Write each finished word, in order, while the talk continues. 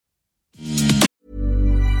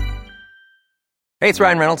Hey, it's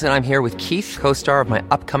Ryan Reynolds, and I'm here with Keith, co-star of my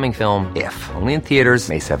upcoming film, If, only in theaters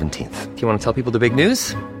May 17th. Do you want to tell people the big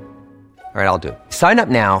news? All right, I'll do it. Sign up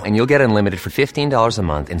now and you'll get unlimited for $15 a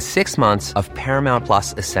month and 6 months of Paramount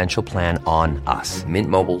Plus Essential Plan on us.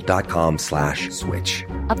 MintMobile.com/switch.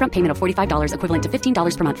 Upfront payment of $45 equivalent to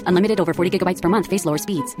 $15 per month. Unlimited over 40 gigabytes per month. Face lower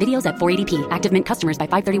speeds. Videos at 480p. Active Mint customers by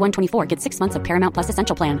 531.24 get 6 months of Paramount Plus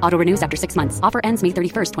Essential Plan. Auto renews after 6 months. Offer ends May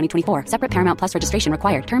 31st, 2024. Separate Paramount Plus registration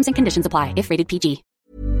required. Terms and conditions apply if rated PG.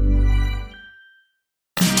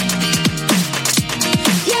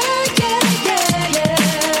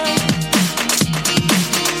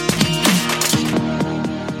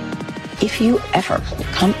 If you ever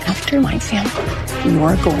come after my family,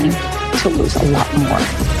 you're going to lose a lot more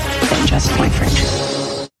than just my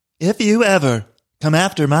friendship. If you ever come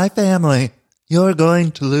after my family, you're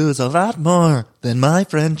going to lose a lot more than my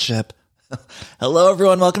friendship. Hello,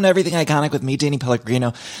 everyone. Welcome to Everything Iconic with me, Danny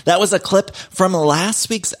Pellegrino. That was a clip from last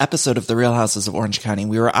week's episode of The Real Houses of Orange County.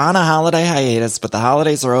 We were on a holiday hiatus, but the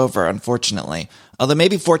holidays are over, unfortunately. Although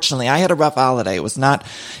maybe fortunately, I had a rough holiday. It was not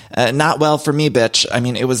well for me, bitch. I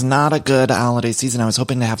mean, it was not a good holiday season. I was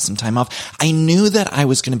hoping to have some time off. I knew that I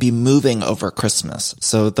was going to be moving over Christmas.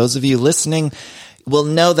 So those of you listening will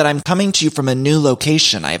know that I'm coming to you from a new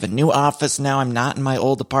location. I have a new office now. I'm not in my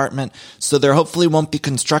old apartment. So there hopefully won't be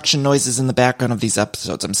construction noises in the background of these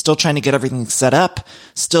episodes. I'm still trying to get everything set up,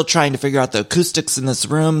 still trying to figure out the acoustics in this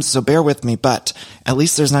room. So bear with me, but at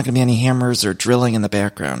least there's not going to be any hammers or drilling in the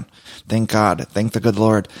background. Thank God. Thank the good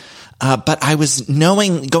Lord. But I was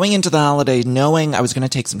going into the holiday, knowing I was going to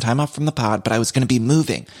take some time off from the pod, but I was going to be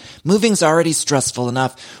moving. Moving's already stressful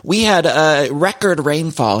enough. We had a record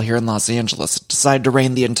rainfall here in Los Angeles. It decided to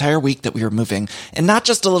rain the entire week that we were moving. And not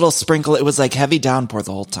just a little sprinkle, it was like heavy downpour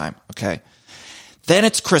the whole time. Okay. Then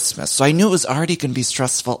it's Christmas, so I knew it was already going to be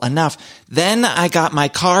stressful enough. Then I got my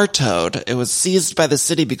car towed. It was seized by the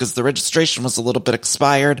city because the registration was a little bit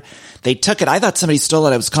expired. They took it. I thought somebody stole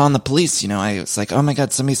it. I was calling the police. I was like, oh my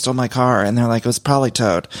God, somebody stole my car. And they're like, it was probably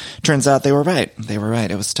towed. Turns out they were right. They were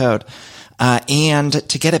right. It was towed. And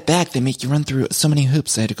to get it back, they make you run through so many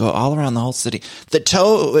hoops. I had to go all around the whole city.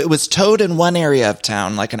 It was towed in one area of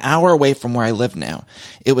town, like an hour away from where I live now.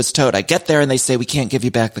 It was towed. I get there and they say, we can't give you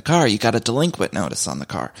back the car. You got a delinquent notice on the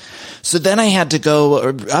car. So then I had to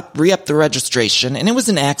go re-up the registration, and it was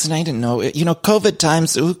an accident. I didn't know. COVID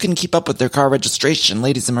times, who can keep up with their car registration?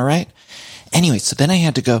 Ladies, am I right? Anyway, so then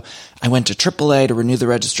I went to AAA to renew the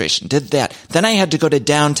registration, did that. Then I had to go to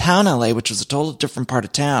downtown LA, which was a total different part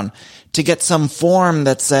of town, to get some form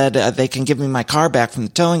that said they can give me my car back from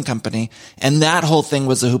the towing company. And that whole thing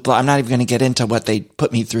was a hoopla. I'm not even going to get into what they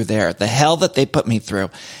put me through there. The hell that they put me through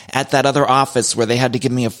at that other office where they had to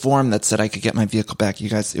give me a form that said I could get my vehicle back. You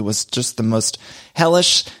guys, it was just the most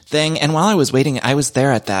hellish thing. And while I was waiting, I was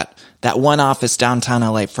there at that one office downtown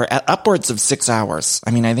LA for upwards of 6 hours.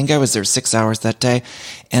 I mean, I think I was there 6 hours that day.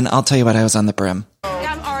 And I'll tell you what, I was on the brim.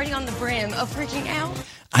 I'm already on the brim of freaking out.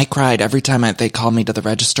 I cried every time they called me to the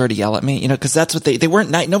register to yell at me, because that's what they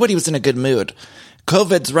weren't, nobody was in a good mood.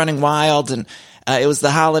 COVID's running wild, and it was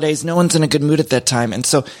the holidays. No one's in a good mood at that time. And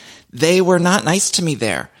so they were not nice to me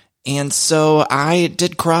there. And so I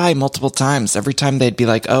did cry multiple times. Every time they'd be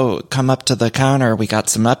like, oh, come up to the counter. We got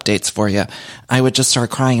some updates for you. I would just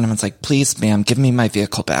start crying. And I was like, please, ma'am, give me my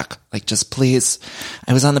vehicle back. Like, just please.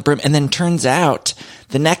 I was on the brim. And then turns out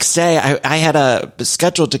the next day I had a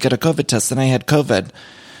scheduled to get a COVID test, and I had COVID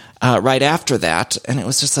right after that. And it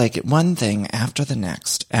was just like one thing after the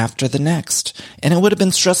next. And it would have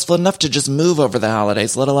been stressful enough to just move over the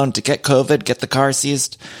holidays, let alone to get COVID, get the car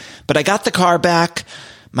seized. But I got the car back.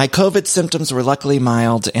 My COVID symptoms were luckily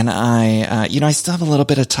mild, and I still have a little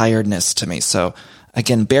bit of tiredness to me. So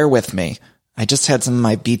again, bear with me. I just had some of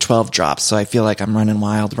my B12 drops, so I feel like I'm running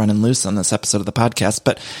wild, running loose on this episode of the podcast.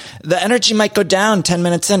 But the energy might go down 10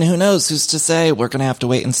 minutes in. Who knows? Who's to say? We're going to have to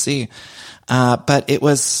wait and see. But it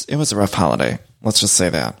was a rough holiday. Let's just say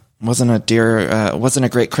that. Wasn't a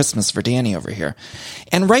great Christmas for Danny over here.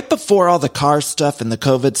 And right before all the car stuff and the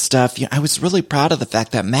COVID stuff, I was really proud of the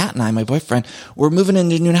fact that Matt and I, my boyfriend, were moving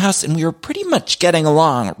into a new house, and we were pretty much getting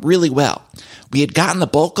along really well. We had gotten the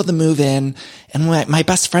bulk of the move in, and my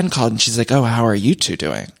best friend called, and she's like, oh, how are you two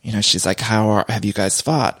doing? She's like, have you guys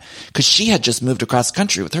fought? Because she had just moved across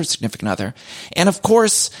country with her significant other. And of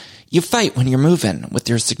course, you fight when you're moving with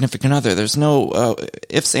your significant other. There's no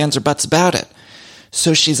ifs, ands, or buts about it.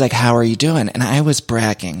 So she's like, how are you doing? And I was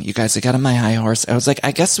bragging. You guys, I got on my high horse. I was like,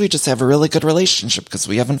 I guess we just have a really good relationship because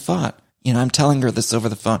we haven't fought. I'm telling her this over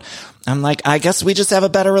the phone. I'm like, I guess we just have a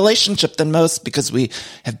better relationship than most because we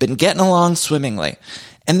have been getting along swimmingly.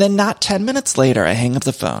 And then not 10 minutes later, I hang up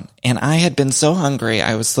the phone, and I had been so hungry.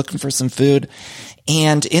 I was looking for some food,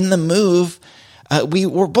 And in the move, we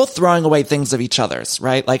were both throwing away things of each other's,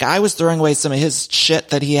 right? Like I was throwing away some of his shit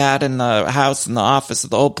that he had in the house, in the office,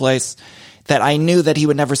 at the old place that I knew that he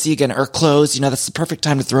would never see again, or clothes. You know, that's the perfect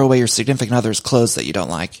time to throw away your significant other's clothes that you don't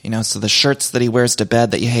like, you know, so the shirts that he wears to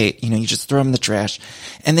bed that you hate, you know, you just throw them in the trash.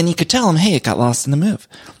 And then you could tell him, hey, it got lost in the move.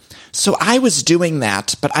 So I was doing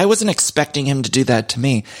that, but I wasn't expecting him to do that to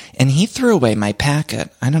me. And he threw away my packet.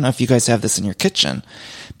 I don't know if you guys have this in your kitchen,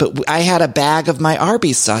 but I had a bag of my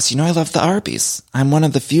Arby's sauce. You know, I love the Arby's. I'm one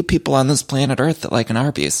of the few people on this planet Earth that like an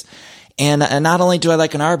Arby's. And not only do I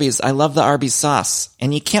like an Arby's, I love the Arby's sauce.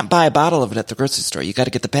 And you can't buy a bottle of it at the grocery store. You got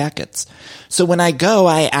to get the packets. So when I go,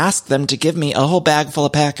 I ask them to give me a whole bag full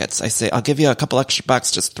of packets. I say, I'll give you a couple extra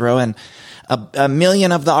bucks. Just throw in a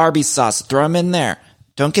million of the Arby's sauce. Throw them in there.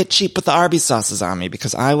 Don't get cheap with the Arby's sauces on me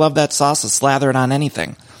because I love that sauce. I'll slather it on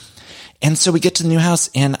anything. And so we get to the new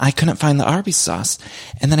house and I couldn't find the Arby's sauce.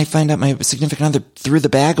 And then I find out my significant other threw the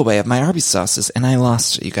bag away of my Arby's sauces and I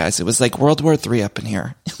lost it, you guys. It was like World War III up in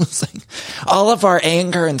here. It was like all of our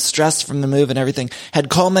anger and stress from the move and everything had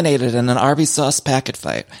culminated in an Arby's sauce packet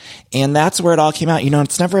fight. And that's where it all came out. You know,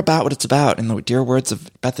 it's never about what it's about. In the dear words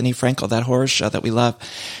of Bethany Frankel, that horror show that we love,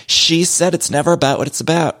 she said it's never about what it's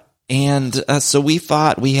about. And so we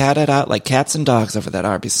fought. We had it out like cats and dogs over that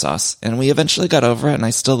Arby's sauce. And we eventually got over it, and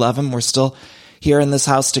I still love him. We're still here in this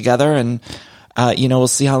house together, and, you know, we'll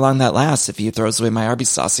see how long that lasts if he throws away my Arby's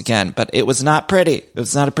sauce again. But it was not pretty. It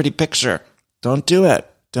was not a pretty picture. Don't do it.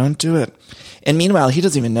 Don't do it. And meanwhile, he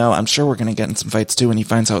doesn't even know. I'm sure we're going to get in some fights, too, when he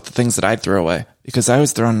finds out the things that I threw away. Because I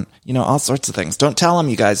was throwing, you know, all sorts of things. Don't tell him,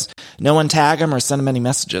 you guys. No one tag him or send him any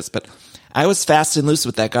messages. But I was fast and loose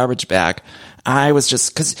with that garbage bag. I was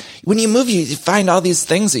just, cause when you move, you find all these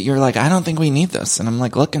things that you're like, I don't think we need this. And I'm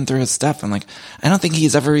like looking through his stuff. I'm like, I don't think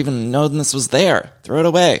he's ever even known this was there. Throw it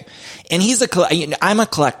away. And I'm a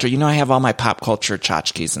collector. You know, I have all my pop culture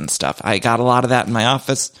tchotchkes and stuff. I got a lot of that in my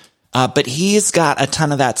office. But he's got a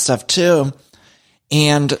ton of that stuff too.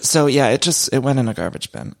 And so, yeah, it went in a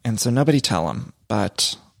garbage bin. And so nobody tell him,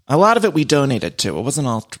 but a lot of it we donated to. It wasn't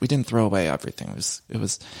all, we didn't throw away everything. It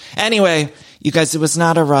was, anyway, you guys, it was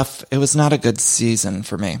not a good season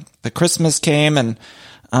for me. The Christmas came and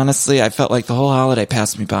honestly, I felt like the whole holiday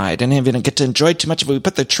passed me by. I didn't even get to enjoy too much of it. We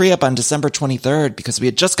put the tree up on December 23rd because we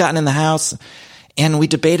had just gotten in the house and we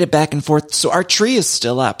debated back and forth. So our tree is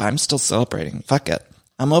still up. I'm still celebrating. Fuck it.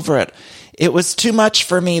 I'm over it. It was too much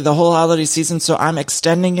for me the whole holiday season. So I'm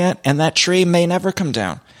extending it and that tree may never come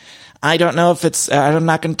down. I don't know if I'm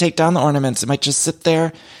not going to take down the ornaments. It might just sit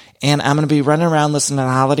there and I'm going to be running around listening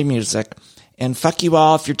to holiday music. And fuck you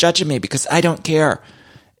all if you're judging me because I don't care.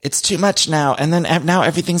 It's too much now. And then now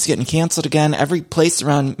everything's getting canceled again. Every place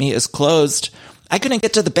around me is closed. I couldn't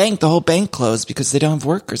get to the bank. The whole bank closed because they don't have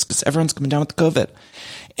workers because everyone's coming down with COVID.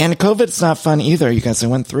 And COVID's not fun either, you guys. I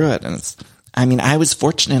went through it. And I was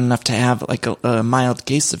fortunate enough to have like a mild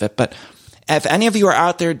case of it. But if any of you are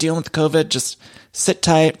out there dealing with COVID, just sit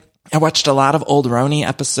tight. I watched a lot of old Roni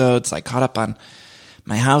episodes. I caught up on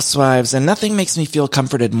my Housewives, and nothing makes me feel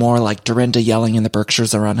comforted more like Dorinda yelling in the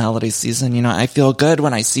Berkshires around holiday season. You know, I feel good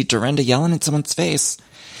when I see Dorinda yelling in someone's face.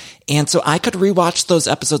 And so I could rewatch those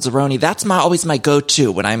episodes of Roni. That's always my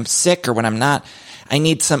go-to when I'm sick or when I'm not. I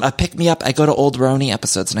need a pick-me-up. I go to old Roni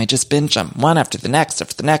episodes and I just binge them one after the next,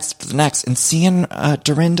 after the next, after the next. And seeing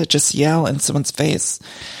Dorinda just yell in someone's face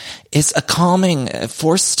is a calming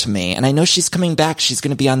force to me. And I know she's coming back. She's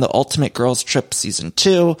going to be on the Ultimate Girls Trip Season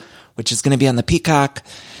 2, which is going to be on the Peacock.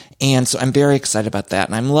 And so I'm very excited about that.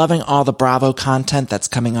 And I'm loving all the Bravo content that's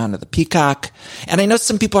coming onto the Peacock. And I know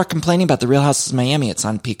some people are complaining about the Real Houses of Miami. It's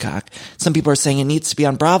on Peacock. Some people are saying it needs to be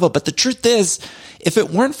on Bravo. But the truth is, if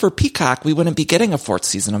it weren't for Peacock, we wouldn't be getting a 4th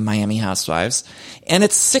season of Miami Housewives. And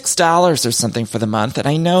it's $6 or something for the month. And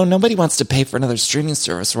I know nobody wants to pay for another streaming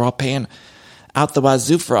service. We're all paying out the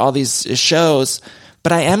wazoo for all these shows.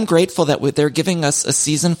 But I am grateful that they're giving us a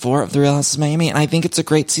season 4 of The Real Houses of Miami. And I think it's a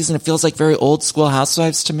great season. It feels like very old school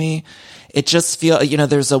Housewives to me. It just feels, you know,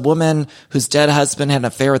 there's a woman whose dead husband had an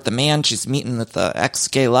affair with the man. She's meeting with the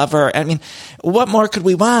ex-gay lover. I mean, what more could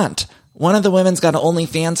we want? One of the women's got an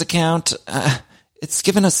OnlyFans account. It's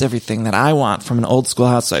given us everything that I want from an old school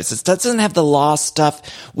Housewives. It doesn't have the law stuff.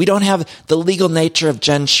 We don't have the legal nature of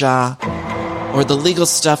Jen Shah or the legal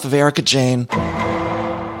stuff of Erica Jane.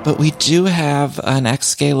 But we do have an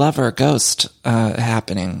ex-gay lover ghost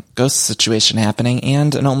situation happening,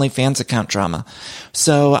 and an OnlyFans account drama.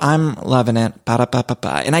 So I'm loving it.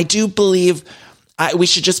 Ba-da-ba-ba-ba. And I do believe we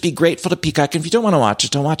should just be grateful to Peacock. And if you don't want to watch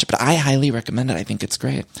it, don't watch it. But I highly recommend it. I think it's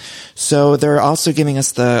great. So they're also giving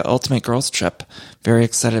us the Ultimate Girls Trip. Very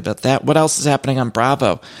excited about that. What else is happening on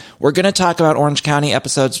Bravo? We're going to talk about Orange County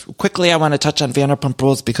episodes. Quickly, I want to touch on Vanderpump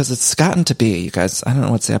Rules because it's gotten to be, you guys, I don't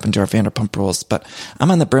know what's happened to our Vanderpump Rules, but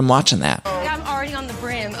I'm on the brim watching that. I'm already on the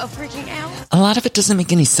brim of freaking out. A lot of it doesn't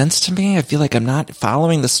make any sense to me. I feel like I'm not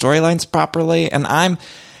following the storylines properly, and I'm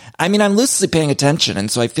loosely paying attention,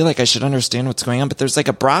 and so I feel like I should understand what's going on, but there's like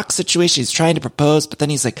a Brock situation. He's trying to propose, but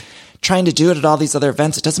then he's like trying to do it at all these other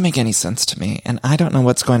events. It doesn't make any sense to me, and I don't know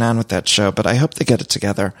what's going on with that show, but I hope they get it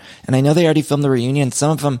together. And I know they already filmed the reunion.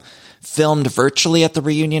 Some of them filmed virtually at the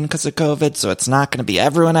reunion because of COVID, so it's not going to be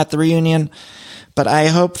everyone at the reunion, but I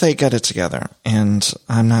hope they get it together. And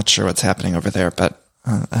I'm not sure what's happening over there, but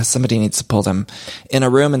somebody needs to pull them in a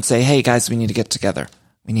room and say, hey guys, we need to get together.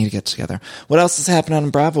 We need to get together. What else is happening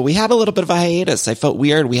on Bravo? We had a little bit of a hiatus. I felt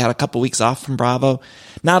weird. We had a couple weeks off from Bravo,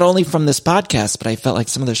 not only from this podcast, but I felt like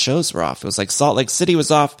some of the shows were off. It was like Salt Lake City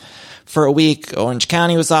was off for a week. Orange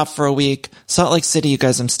County was off for a week. Salt Lake City, you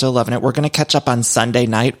guys, I'm still loving it. We're going to catch up on Sunday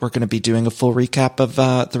night. We're going to be doing a full recap of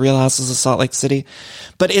the Real Houses of Salt Lake City.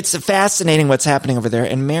 But it's fascinating what's happening over there.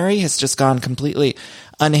 And Mary has just gone completely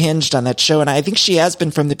unhinged on that show. And I think she has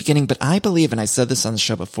been from the beginning. But I believe, and I said this on the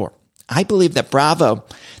show before, I believe that Bravo,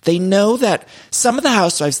 they know that some of the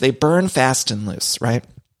housewives, they burn fast and loose, right?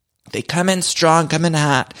 They come in strong, come in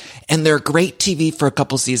hot, and they're great TV for a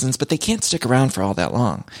couple seasons, but they can't stick around for all that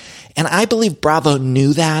long. And I believe Bravo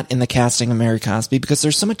knew that in the casting of Mary Cosby because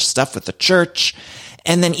there's so much stuff with the church.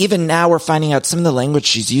 And then even now we're finding out some of the language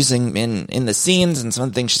she's using in the scenes and some of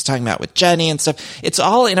the things she's talking about with Jenny and stuff. It's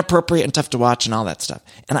all inappropriate and tough to watch and all that stuff.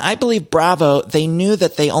 And I believe Bravo, they knew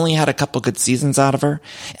that they only had a couple good seasons out of her.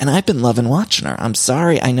 And I've been loving watching her. I'm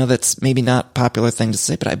sorry. I know that's maybe not a popular thing to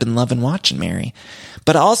say, but I've been loving watching Mary.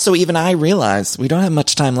 But also even I realize we don't have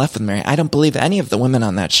much time left with Mary. I don't believe any of the women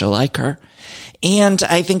on that show like her. And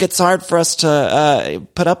I think it's hard for us to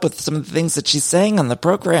put up with some of the things that she's saying on the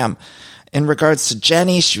program. In regards to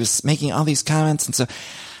Jenny, she was making all these comments. And so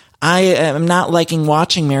I am not liking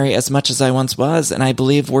watching Mary as much as I once was. And I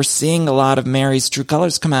believe we're seeing a lot of Mary's true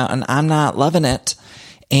colors come out, and I'm not loving it.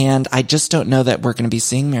 And I just don't know that we're going to be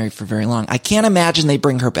seeing Mary for very long. I can't imagine they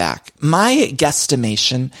bring her back. My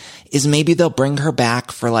guesstimation is maybe they'll bring her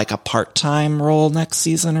back for like a part-time role next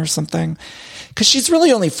season or something. Because she's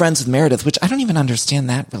really only friends with Meredith, which I don't even understand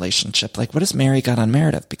that relationship. Like, what has Mary got on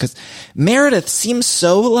Meredith? Because Meredith seems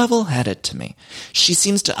so level-headed to me. She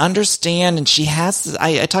seems to understand, and she has this,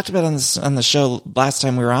 I talked about it on the show last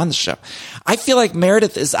time we were on the show. I feel like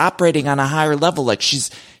Meredith is operating on a higher level. Like she's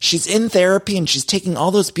in therapy and she's taking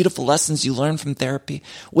all those beautiful lessons you learn from therapy.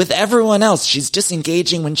 With everyone else, she's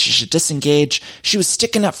disengaging when she should disengage. She was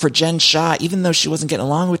sticking up for Jen Shah, even though she wasn't getting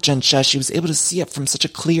along with Jen Shah. She was able to see it from such a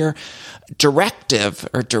clear directive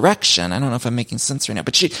or direction. I don't know if I'm making sense right now,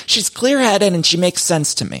 but she's clear-headed and she makes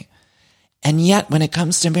sense to me. And yet when it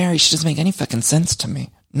comes to Mary, she doesn't make any fucking sense to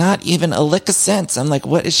me. Not even a lick of sense. I'm like,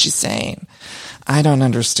 what is she saying? I don't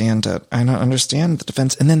understand it. I don't understand the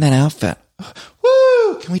defense. And then that outfit.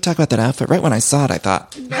 Woo! Can we talk about that outfit? Right when I saw it, I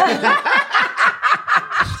thought.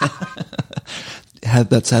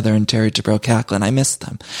 That's Heather and Terry Dubrow cackling. I missed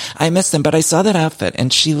them, but I saw that outfit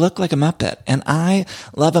and she looked like a Muppet, and I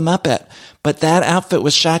love a Muppet, but that outfit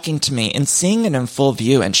was shocking to me, and seeing it in full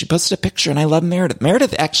view. And she posted a picture, and I love Meredith.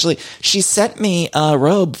 Meredith actually, she sent me a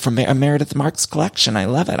robe from Meredith Marks collection. I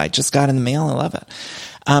love it. I just got in the mail. I love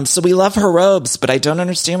it. So we love her robes, but I don't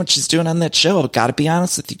understand what she's doing on that show. I've got to be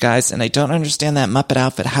honest with you guys. And I don't understand that Muppet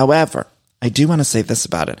outfit. However, I do want to say this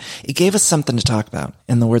about it. It gave us something to talk about.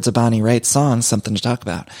 In the words of Bonnie Raitt's song, something to talk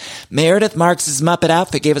about. Meredith Marks' Muppet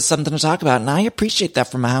outfit gave us something to talk about, and I appreciate that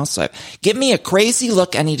from a housewife. Give me a crazy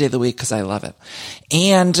look any day of the week because I love it.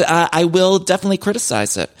 And I will definitely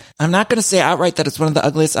criticize it. I'm not going to say outright that it's one of the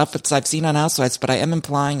ugliest outfits I've seen on Housewives, but I am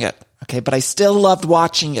implying it. Okay, but I still loved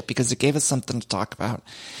watching it because it gave us something to talk about.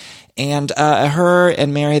 And her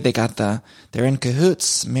and Mary, they're in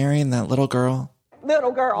cahoots. Mary and that little girl.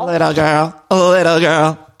 Little girl.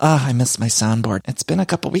 Oh, I missed my soundboard. It's been a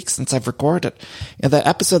couple weeks since I've recorded. The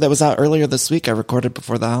episode that was out earlier this week, I recorded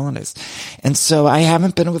before the holidays. And so I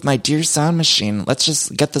haven't been with my dear sound machine. Let's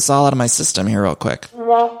just get this all out of my system here real quick.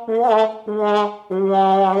 Little girl.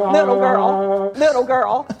 Little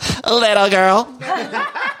girl. Little girl.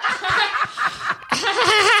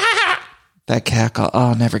 That cackle. Oh,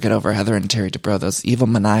 I'll never get over Heather and Terry Dubrow, those evil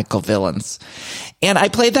maniacal villains. And I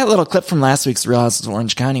played that little clip from last week's Real Houses of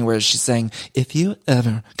Orange County where she's saying, if you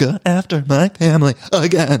ever go after my family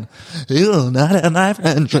again, you will not have my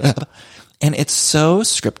friendship. And it's so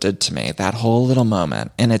scripted to me, that whole little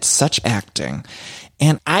moment. And it's such acting.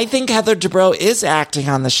 And I think Heather Dubrow is acting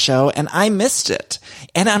on the show, and I missed it.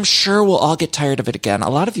 And I'm sure we'll all get tired of it again. A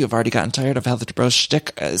lot of you have already gotten tired of Heather Dubrow's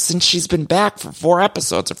shtick since she's been back for 4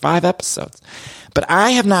 episodes or 5 episodes. But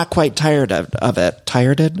I have not quite tired of it.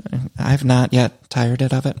 Tireded? I have not yet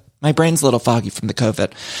tireded of it. My brain's a little foggy from the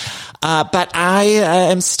COVID. But I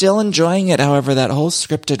am still enjoying it. However, that whole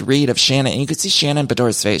scripted read of Shannon, and you could see Shannon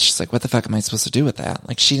Bedore's face. She's like, what the fuck am I supposed to do with that?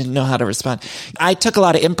 Like, she didn't know how to respond. I took a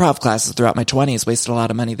lot of improv classes throughout my 20s, wasted a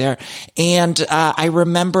lot of money there. And I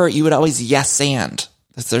remember you would always yes and.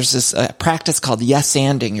 There's this practice called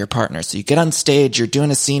yes-anding your partner. So you get on stage, you're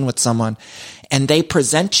doing a scene with someone, and they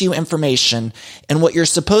present you information, and what you're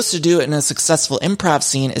supposed to do in a successful improv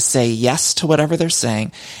scene is say yes to whatever they're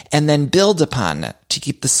saying, and then build upon it to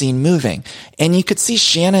keep the scene moving. And you could see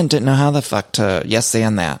Shannon didn't know how the fuck to yes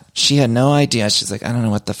and that. She had no idea. She's like, I don't know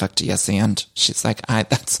what the fuck to yes and. She's like,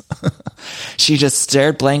 she just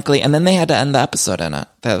stared blankly, and then they had to end the episode in it.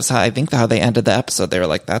 That was how they ended the episode. They were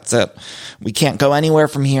like, that's it. We can't go anywhere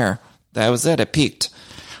from here. That was it. It peaked.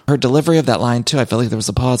 Her delivery of that line, too, I feel like there was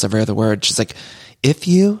a pause every other word. She's like, if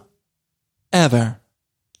you ever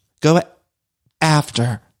go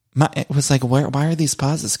after it was like, why are these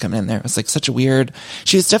pauses coming in there? It was like such a weird,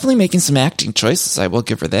 she was definitely making some acting choices. I will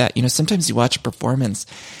give her that. You know, sometimes you watch a performance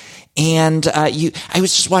and, I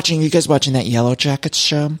was just watching, you guys watching that Yellow Jackets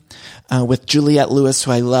show, with Juliette Lewis,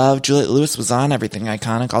 who I love. Juliette Lewis was on Everything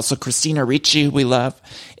Iconic. Also Christina Ricci, who we love.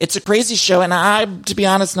 It's a crazy show, and I'm, to be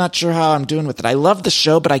honest, not sure how I'm doing with it. I love the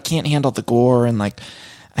show, but I can't handle the gore, and like,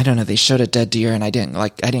 I don't know, they showed a dead deer, and I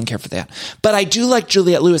didn't care for that. But I do like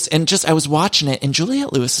Juliette Lewis, and I was watching it, and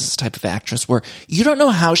Juliette Lewis is the type of actress where you don't know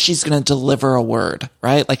how she's going to deliver a word,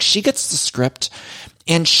 right? Like, she gets the script,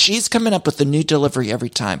 and she's coming up with a new delivery every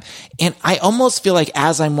time. And I almost feel like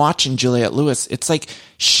as I'm watching Juliette Lewis, it's like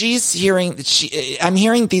I'm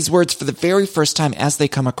hearing these words for the very first time as they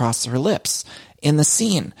come across her lips in the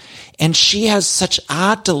scene. And she has such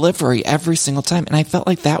odd delivery every single time. And I felt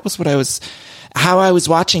like that was how I was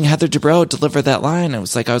watching Heather Dubrow deliver that line. It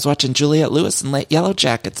was like I was watching Juliette Lewis in Yellow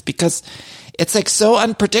Jackets, because it's like so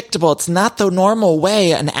unpredictable. It's not the normal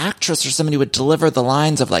way an actress or somebody would deliver the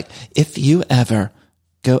lines of like, if you ever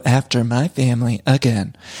go after my family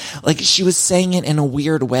again. Like, she was saying it in a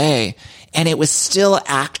weird way, and it was still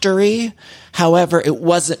actory. However, it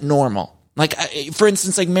wasn't normal. Like, for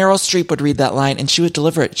instance, like Meryl Streep would read that line and she would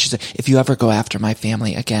deliver it. She'd say, if you ever go after my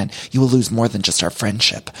family again, you will lose more than just our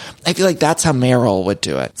friendship. I feel like that's how Meryl would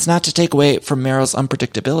do it. It's not to take away from Meryl's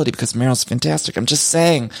unpredictability, because Meryl's fantastic. I'm just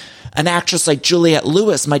saying an actress like Juliette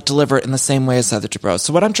Lewis might deliver it in the same way as Heather Dubrow.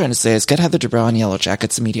 So what I'm trying to say is get Heather Dubrow on Yellow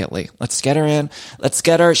Jackets immediately. Let's get her in. Let's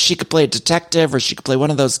get her. She could play a detective, or she could play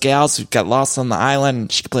one of those gals who got lost on the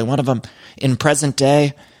island. She could play one of them in present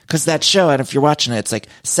day. Because that show, and if you're watching it, it's like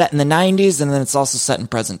set in the 90s, and then it's also set in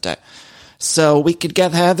present day. So we could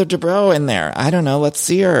get Heather Dubrow in there. I don't know. Let's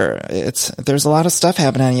see her. There's a lot of stuff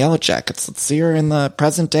happening on Yellow Jackets. Let's see her in the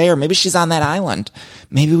present day, or maybe she's on that island.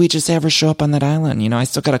 Maybe we just have her show up on that island. You know, I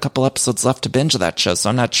still got a couple episodes left to binge of that show, so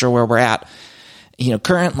I'm not sure where we're at, you know,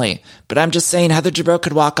 currently. But I'm just saying Heather Dubrow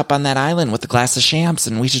could walk up on that island with a glass of champs,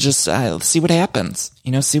 and we should just see what happens.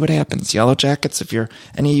 You know, see what happens. Yellow Jackets, if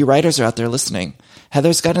any of you writers are out there listening.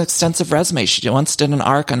 Heather's got an extensive resume. She once did an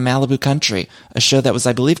arc on Malibu Country, a show that was,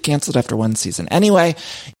 I believe, canceled after 1 season. Anyway.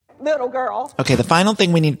 Little girl. Okay, the final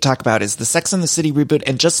thing we need to talk about is the Sex and the City reboot,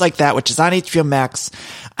 and Just Like That, which is on HBO Max.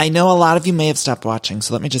 I know a lot of you may have stopped watching,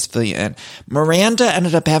 so let me just fill you in. Miranda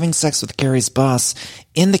ended up having sex with Carrie's boss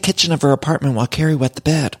in the kitchen of her apartment while Carrie wet the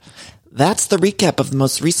bed. That's the recap of the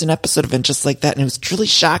most recent episode of And Just Like That, and it was truly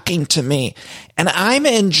shocking to me. And I'm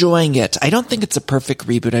enjoying it. I don't think it's a perfect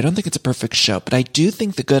reboot. I don't think it's a perfect show, but I do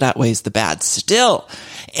think the good outweighs the bad still.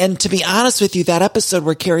 And to be honest with you, that episode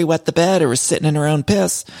where Carrie wet the bed or was sitting in her own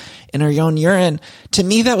piss, in her own urine, to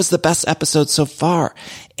me, that was the best episode so far.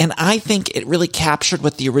 And I think it really captured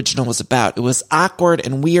what the original was about. It was awkward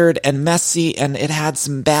and weird and messy, and it had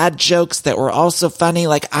some bad jokes that were also funny.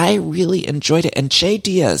 Like, I really enjoyed it. And Che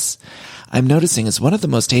Diaz, I'm noticing, is one of the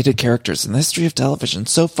most hated characters in the history of television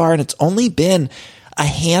so far, and it's only been a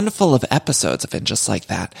handful of episodes of it Just Like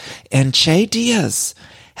That. And Che Diaz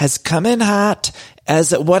has come in hot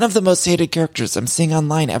as one of the most hated characters I'm seeing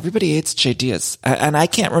online. Everybody hates Che Diaz. And I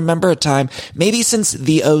can't remember a time, maybe since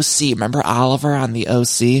The O.C. Remember Oliver on The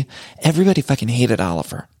O.C.? Everybody fucking hated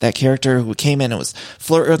Oliver. That character who came in and was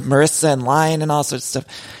flirting with Marissa and lying and all sorts of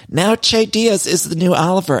stuff. Now Che Diaz is the new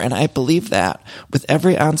Oliver, and I believe that with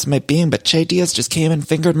every ounce of my being. But Che Diaz just came and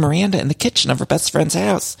fingered Miranda in the kitchen of her best friend's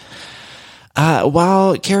house.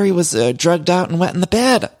 while Carrie was drugged out and wet in the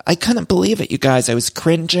bed. I couldn't believe it, you guys. I was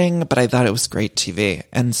cringing, but I thought it was great TV.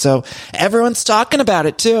 And so everyone's talking about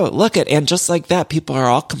it too. Look at, and just like that, people are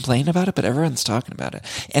all complaining about it, but everyone's talking about it.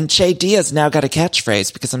 And Che Diaz now got a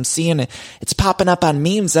catchphrase because I'm seeing it. It's popping up on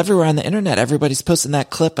memes everywhere on the internet. Everybody's posting that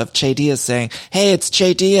clip of Che Diaz saying, "Hey, it's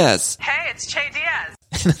Che Diaz." Hey, it's Che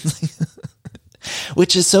Diaz.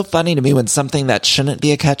 Which is so funny to me when something that shouldn't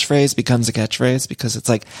be a catchphrase becomes a catchphrase, because it's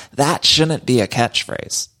like, that shouldn't be a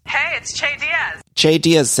catchphrase. Hey, it's Che Diaz. Che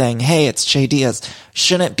Diaz saying, "Hey, it's Che Diaz,"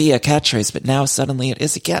 shouldn't be a catchphrase, but now suddenly it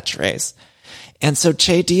is a catchphrase. And so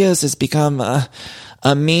Che Diaz has become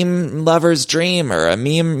a meme lover's dream, or a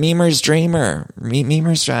memer's dream, or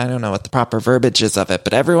memers. I don't know what the proper verbiage is of it,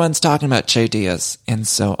 but everyone's talking about Che Diaz. And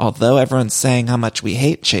so although everyone's saying how much we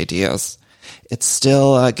hate Che Diaz, it's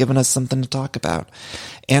still giving us something to talk about.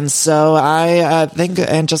 And so I think,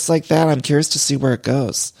 and just like that, I'm curious to see where it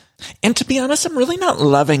goes. And to be honest, I'm really not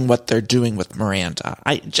loving what they're doing with Miranda.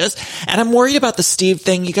 And I'm worried about the Steve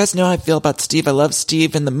thing. You guys know how I feel about Steve. I love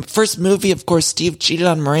Steve. In the first movie, of course, Steve cheated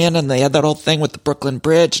on Miranda, and they had that whole thing with the Brooklyn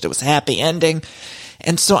Bridge. It was a happy ending.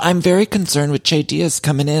 And so I'm very concerned with Che Diaz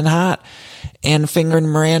coming in hot and fingering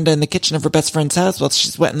Miranda in the kitchen of her best friend's house while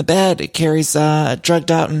she's wet in the bed. Carrie's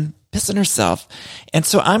drugged out and pissing herself. And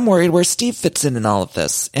so I'm worried where Steve fits in all of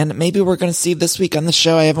this. And maybe we're going to see this week on the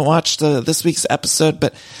show. I haven't watched this week's episode,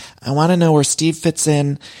 but I want to know where Steve fits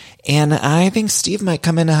in. And I think Steve might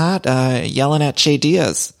come in hot, yelling at Che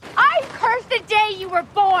Diaz. I cursed the day you were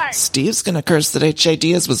born. Steve's going to curse the day Che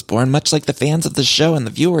Diaz was born, much like the fans of the show and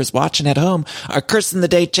the viewers watching at home are cursing the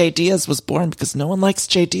day Che Diaz was born, because no one likes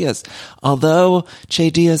Che Diaz. Although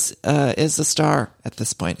Che Diaz is a star at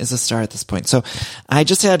this point, So I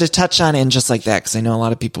just had to touch on it just like that, because I know a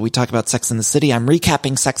lot of people, we talk about Sex and the City. I'm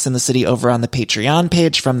recapping Sex and the City over on the Patreon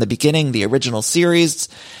page from the beginning, the original series.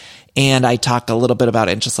 And I talk a little bit about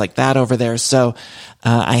it just like that over there. So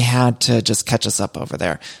I had to just catch us up over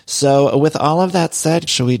there. So with all of that said,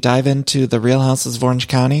 shall we dive into the Real Houses of Orange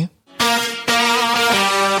County?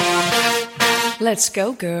 Let's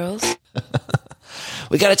go, girls.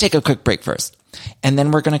 We got to take a quick break first. And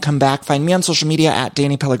then we're going to come back. Find me on social media at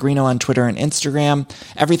Danny Pellegrino on Twitter and Instagram.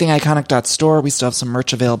 EverythingIconic.store. We still have some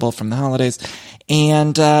merch available from the holidays.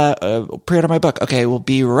 And pre-order my book. Okay, we'll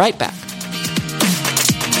be right back.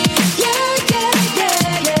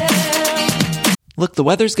 Look, the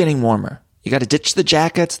weather's getting warmer. You got to ditch the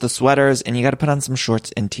jackets, the sweaters, and you got to put on some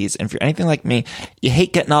shorts and tees. And if you're anything like me, you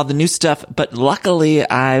hate getting all the new stuff, but luckily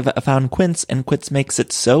I've found Quince, and Quince makes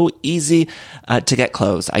it so easy to get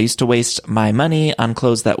clothes. I used to waste my money on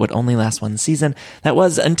clothes that would only last one season. That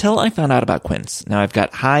was until I found out about Quince. Now I've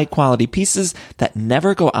got high quality pieces that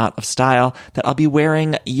never go out of style that I'll be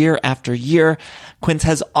wearing year after year. Quince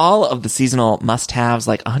has all of the seasonal must-haves,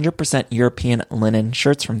 like 100% European linen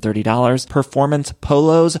shirts from $30, performance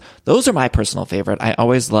polos. Those are my personal favorite. I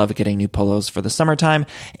always love getting new polos for the summertime,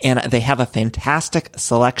 and they have a fantastic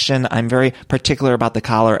selection. I'm very particular about the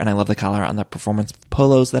collar, and I love the collar on the performance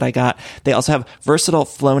polos that I got. They also have versatile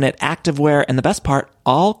flow-knit activewear, and the best part,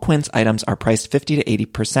 all Quince items are priced 50 to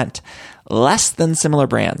 80% less than similar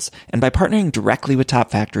brands. And by partnering directly with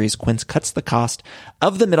top factories, Quince cuts the cost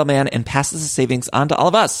of the middleman and passes the savings on to all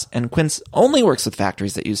of us. And Quince only works with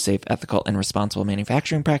factories that use safe, ethical, and responsible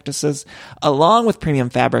manufacturing practices, along with premium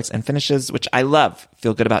fabrics and finishes, which I love.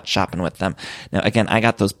 Feel good about shopping with them. Now, again, I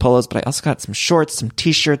got those polos, but I also got some shorts, some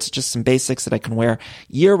t-shirts, just some basics that I can wear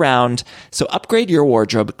year round. So upgrade your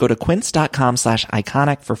wardrobe. Go to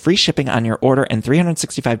quince.com/iconic for free shipping on your order and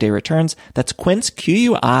 365-day returns. That's Quince,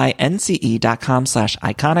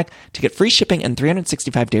 QUINCE.com/iconic to get free shipping and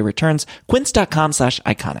 365-day returns.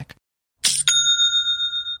 Quince.com/iconic.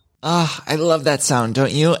 I love that sound,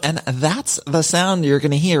 don't you? And that's the sound you're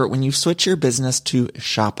going to hear when you switch your business to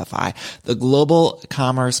Shopify, the global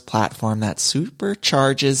commerce platform that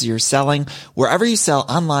supercharges your selling wherever you sell,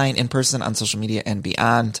 online, in person, on social media, and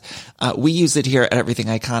beyond. We use it here at Everything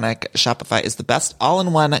Iconic. Shopify is the best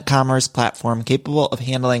all-in-one commerce platform capable of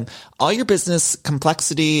handling all your business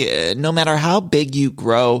complexity, no matter how big you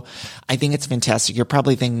grow. I think it's fantastic. You're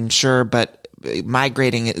probably thinking, sure, but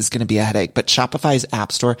migrating is going to be a headache, but Shopify's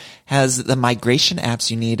App Store has the migration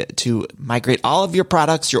apps you need to migrate all of your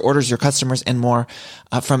products, your orders, your customers, and more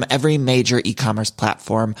from every major e-commerce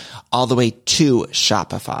platform all the way to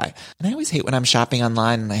Shopify. And I always hate when I'm shopping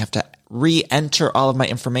online and I have to re-enter all of my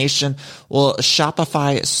information. Well,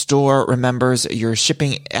 Shopify store remembers your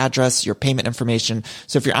shipping address, your payment information.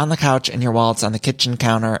 So if you're on the couch and your wallet's on the kitchen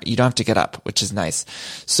counter, you don't have to get up, which is nice.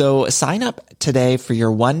 So sign up today for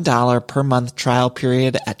your $1 per month trial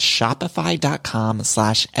period at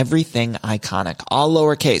shopify.com/everythingiconic, all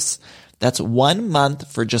lowercase. That's 1 month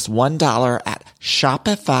for just $1 at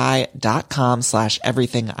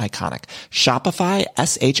shopify.com/everythingiconic. Shopify,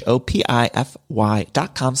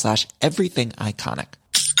 shopify.com/everythingiconic.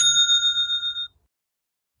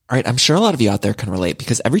 All right, I'm sure a lot of you out there can relate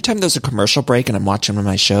because every time there's a commercial break and I'm watching one of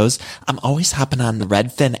my shows, I'm always hopping on the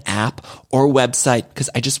Redfin app or website because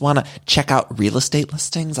I just want to check out real estate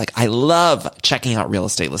listings. Like, I love checking out real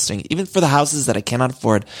estate listings, even for the houses that I cannot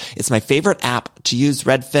afford. It's my favorite app to use,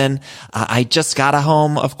 Redfin. I just got a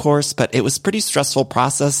home, of course, but it was a pretty stressful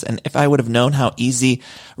process. And if I would have known how easy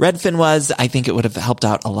Redfin was, I think it would have helped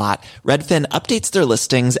out a lot. Redfin updates their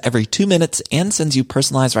listings every 2 minutes and sends you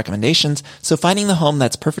personalized recommendations. So finding the home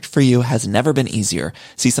that's perfect for you has never been easier.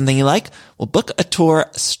 See something you like? Well, book a tour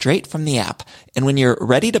straight from the app. And when you're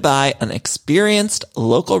ready to buy, an experienced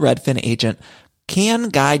local Redfin agent can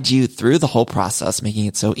guide you through the whole process, making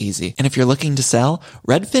it so easy. And if you're looking to sell,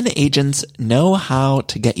 Redfin agents know how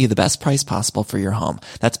to get you the best price possible for your home.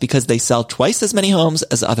 That's because they sell twice as many homes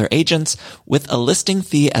as other agents with a listing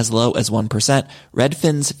fee as low as 1%.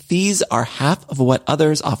 Redfin's fees are half of what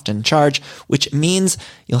others often charge, which means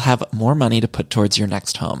you'll have more money to put towards your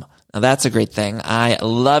next home. Now that's a great thing. I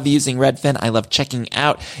love using Redfin. I love checking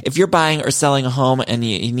out. If you're buying or selling a home and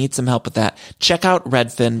you need some help with that, check out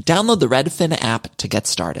Redfin. Download the Redfin app to get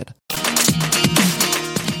started.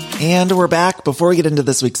 And we're back. Before we get into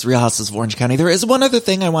this week's Real Houses of Orange County, there is one other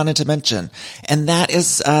thing I wanted to mention, and that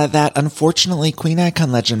is that unfortunately Queen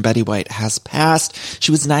icon legend Betty White has passed.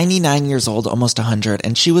 She was 99 years old, almost 100,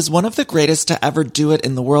 and she was one of the greatest to ever do it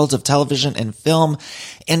in the world of television and film.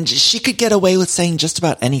 And she could get away with saying just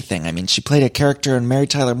about anything. I mean, she played a character in Mary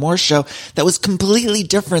Tyler Moore's show that was completely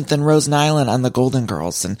different than Rose Nyland on The Golden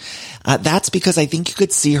Girls. And that's because I think you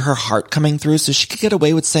could see her heart coming through. So she could get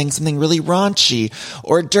away with saying something really raunchy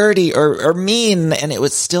or dirty or mean. And it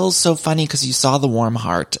was still so funny because you saw the warm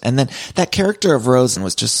heart. And then that character of Rosen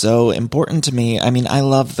was just so important to me. I mean, I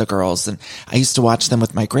love the girls and I used to watch them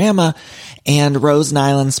with my grandma. And Rose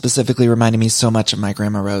Nyland specifically reminded me so much of my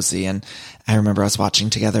grandma Rosie. And I remember us watching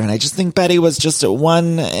together, and I just think Betty was just a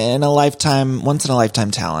once in a lifetime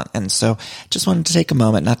talent. And so just wanted to take a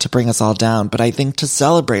moment, not to bring us all down, but I think to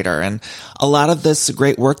celebrate her. And a lot of this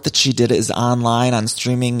great work that she did is online on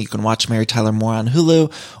streaming. You can watch Mary Tyler Moore on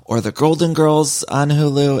Hulu or The Golden Girls on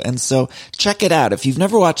Hulu. And so check it out. If you've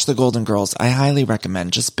never watched The Golden Girls, I highly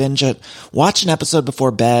recommend. Just binge it. Watch an episode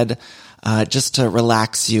before bed. Just to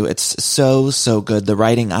relax you. It's so good. The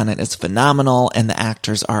writing on it is phenomenal and the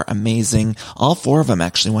actors are amazing. All 4 of them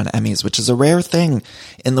actually won Emmys, which is a rare thing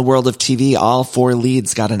in the world of TV. All 4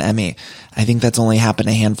 leads got an Emmy. I think that's only happened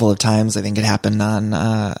a handful of times. I think it happened on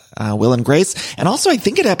Will and Grace. And also I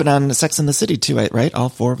think it happened on Sex and the City too, right? All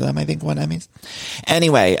 4 of them, I think, won Emmys.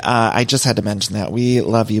 Anyway, I just had to mention that. We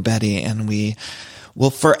love you, Betty, and we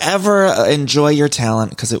will forever enjoy your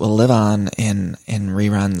talent because it will live on in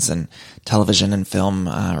reruns and television and film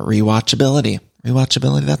rewatchability.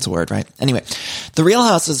 Rewatchability, that's a word, right? Anyway, the Real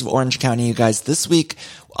Houses of Orange County, you guys, this week,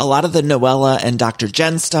 a lot of the Noella and Dr.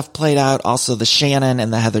 Jen stuff played out, also the Shannon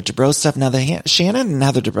and the Heather Dubrow stuff. Now, the Shannon and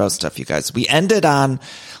Heather Dubrow stuff, you guys, we ended on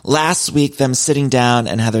last week them sitting down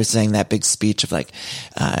and Heather saying that big speech of like,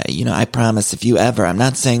 I promise if you ever, I'm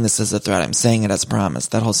not saying this as a threat, I'm saying it as a promise,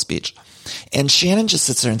 that whole speech. And Shannon just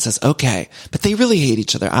sits there and says, okay, but they really hate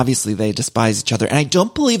each other. Obviously, they despise each other. And I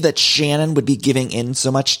don't believe that Shannon would be giving in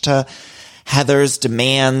so much to Heather's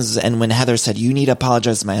demands. And when Heather said, you need to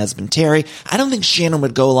apologize to my husband, Terry, I don't think Shannon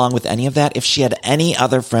would go along with any of that if she had any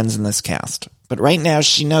other friends in this cast. But right now,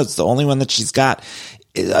 she knows the only one that she's got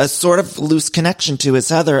a sort of loose connection to is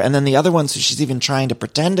Heather. And then the other ones who she's even trying to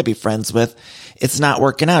pretend to be friends with, it's not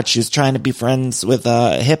working out. She was trying to be friends with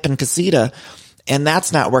Hip and Casita. And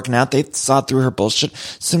that's not working out. They saw through her bullshit.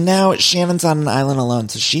 So now Shannon's on an island alone.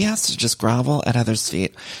 So she has to just grovel at Heather's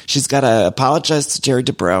feet. She's got to apologize to Terry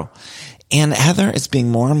Dubrow. And Heather is being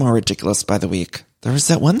more and more ridiculous by the week. There was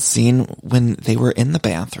that one scene when they were in the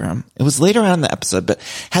bathroom. It was later on in the episode, but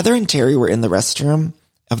Heather and Terry were in the restroom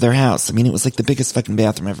of their house. I mean, it was like the biggest fucking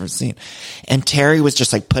bathroom I've ever seen. And Terry was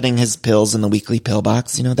just like putting his pills in the weekly pill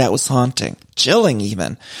box. That was haunting. Chilling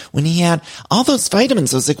even. When he had all those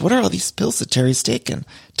vitamins, I was like, what are all these pills that Terry's taking?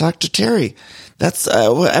 Dr. Terry. That's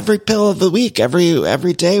every pill of the week.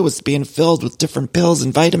 Every day was being filled with different pills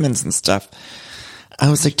and vitamins and stuff. I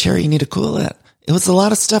was like, Terry, you need to cool it. It was a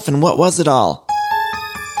lot of stuff. And what was it all?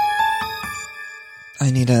 I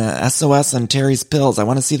need a SOS on Terry's pills. I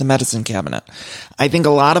want to see the medicine cabinet. I think a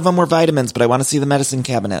lot of them were vitamins, but I want to see the medicine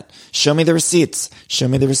cabinet. Show me the receipts. Show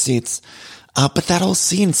me the receipts. But that whole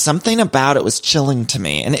scene, something about it was chilling to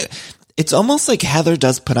me. And it's almost like Heather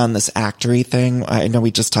does put on this actory thing. I know we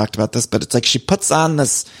just talked about this, but it's like she puts on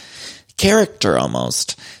this character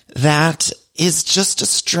almost that is just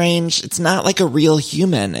it's not like a real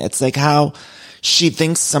human. It's like how she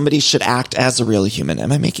thinks somebody should act as a real human.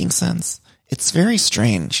 Am I making sense? It's very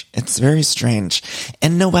strange. It's very strange.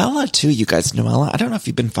 And Noella too, you guys. Noella, I don't know if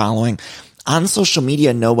you've been following on social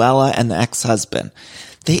media, Noella and the ex-husband.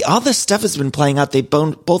 All this stuff has been playing out. They've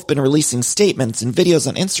both been releasing statements and videos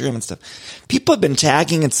on Instagram and stuff. People have been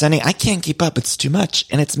tagging and sending. I can't keep up. It's too much.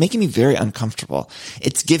 And it's making me very uncomfortable.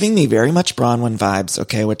 It's giving me very much Bronwyn vibes,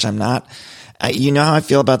 okay, which I'm not. You know how I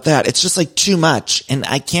feel about that. It's just like too much and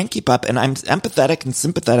I can't keep up. And I'm empathetic and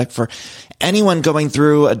sympathetic for anyone going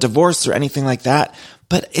through a divorce or anything like that.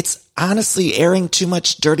 But it's honestly airing too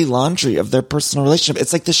much dirty laundry of their personal relationship.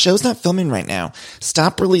 It's like the show's not filming right now.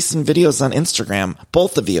 Stop releasing videos on Instagram.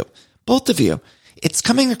 Both of you. It's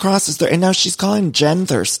coming across as and now she's calling Jen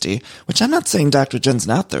thirsty, which I'm not saying Dr. Jen's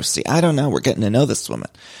not thirsty. I don't know. We're getting to know this woman.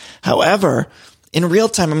 However, in real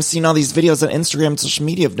time, I'm seeing all these videos on Instagram and social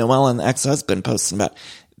media of Noella and the ex-husband posting about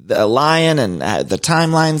the lion and the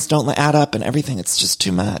timelines don't add up and everything. It's just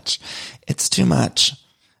too much. It's too much.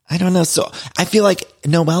 I don't know. So I feel like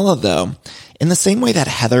Noella, though, in the same way that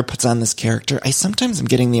Heather puts on this character, I sometimes am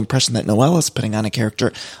getting the impression that Noella's putting on a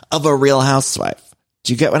character of a real housewife.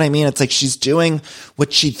 Do you get what I mean? It's like she's doing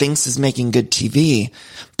what she thinks is making good TV,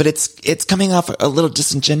 but it's coming off a little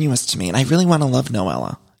disingenuous to me. And I really want to love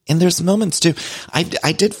Noella. And there's moments too.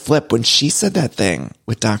 I did flip when she said that thing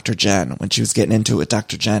with Dr. Jen, when she was getting into it with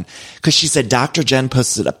Dr. Jen, because she said Dr. Jen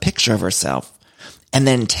posted a picture of herself and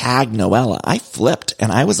then tagged Noella. I flipped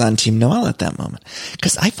and I was on Team Noella at that moment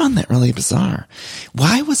because I found that really bizarre.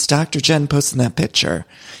 Why was Dr. Jen posting that picture?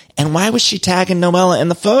 And why was she tagging Noella in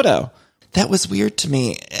the photo? That was weird to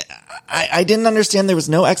me. I didn't understand. There was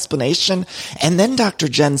no explanation. And then Dr.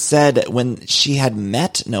 Jen said when she had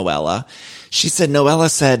met Noella, she said, Noella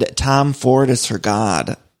said, Tom Ford is her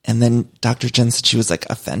God. And then Dr. Jen said she was like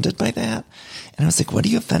offended by that. And I was like, what are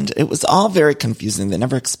you offended? It was all very confusing. They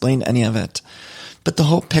never explained any of it. But the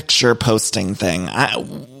whole picture posting thing,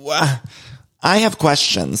 I have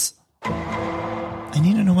questions. I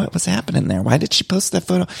need to know what was happening there. Why did she post that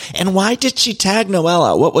photo? And why did she tag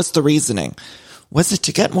Noella? What was the reasoning? Was it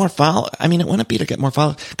to get more followers? I mean, it wouldn't be to get more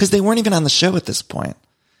followers because they weren't even on the show at this point.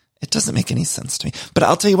 It doesn't make any sense to me. But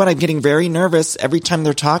I'll tell you what, I'm getting very nervous every time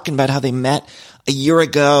they're talking about how they met a year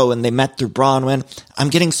ago and they met through Bronwyn. I'm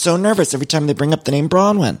getting so nervous every time they bring up the name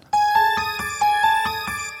Bronwyn.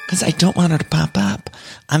 Because I don't want her to pop up.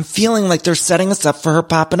 I'm feeling like they're setting us up for her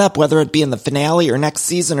popping up, whether it be in the finale or next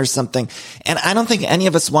season or something. And I don't think any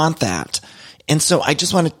of us want that. And so I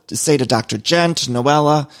just wanted to say to Dr. Jen, to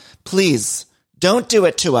Noella, please don't do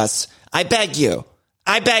it to us. I beg you.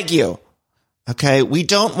 I beg you. Okay, we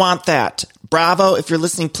don't want that. Bravo, if you're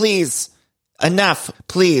listening, please. Enough,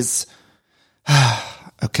 please.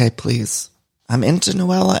 Okay, please. I'm into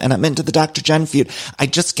Noella and I'm into the Dr. Jen feud. I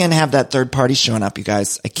just can't have that third party showing up, you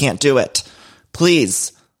guys. I can't do it.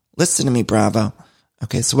 Please, listen to me, Bravo.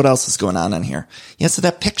 Okay, so what else is going on here? Yeah, so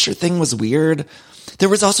that picture thing was weird. There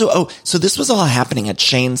was also, so this was all happening at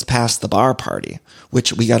Shane's Pass the Bar party,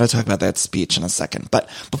 which we got to talk about that speech in a second. But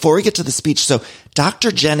before we get to the speech, so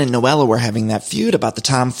Dr. Jen and Noella were having that feud about the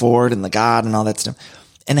Tom Ford and the God and all that stuff.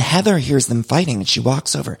 And Heather hears them fighting and she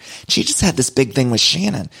walks over. She just had this big thing with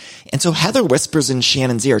Shannon. And so Heather whispers in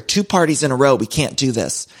Shannon's ear, 2 parties in a row, we can't do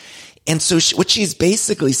this. And so what she's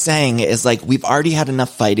basically saying is like, we've already had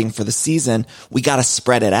enough fighting for the season. We got to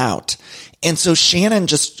spread it out. And so Shannon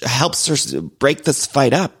just helps her break this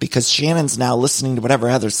fight up because Shannon's now listening to whatever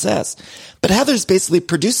Heather says. But Heather's basically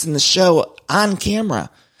producing the show on camera.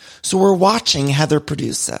 So we're watching Heather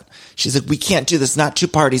produce it. She's like, we can't do this, not 2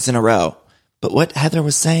 parties in a row. But what Heather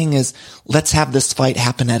was saying is, let's have this fight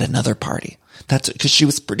happen at another party. That's because she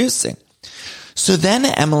was producing. So then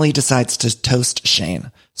Emily decides to toast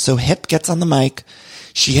Shane. So Hip gets on the mic.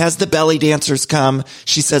 She has the belly dancers come.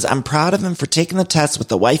 She says, I'm proud of him for taking the test with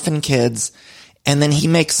the wife and kids. And then he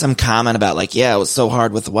makes some comment about like, yeah, it was so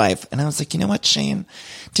hard with the wife. And I was like, you know what, Shane?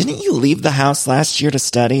 Didn't you leave the house last year to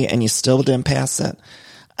study and you still didn't pass it?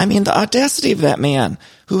 I mean, the audacity of that man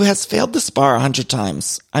who has failed this bar 100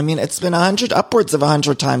 times. I mean, it's been upwards of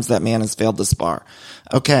 100 times that man has failed this bar.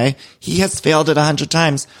 Okay. He has failed it 100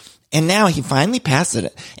 times. And now he finally passed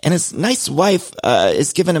it. And his nice wife,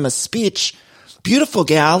 is giving him a speech. Beautiful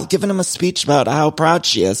gal, giving him a speech about how proud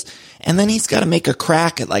she is. And then he's got to make a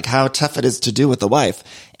crack at like how tough it is to do with the wife.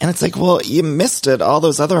 And it's like, well, you missed it all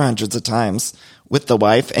those other hundreds of times with the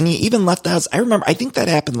wife. And you even left the house. I think that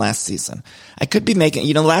happened last season. I could be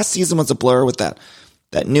making, last season was a blur with that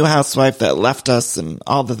new housewife that left us and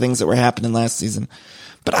all the things that were happening last season.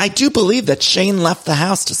 But I do believe that Shane left the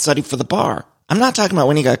house to study for the bar. I'm not talking about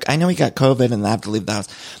when I know he got COVID and had to leave the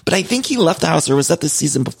house, but I think he left the house, or was that the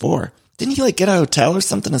season before? Didn't he get a hotel or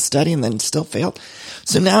something to study and then still failed?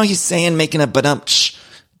 So now he's saying, making a badump,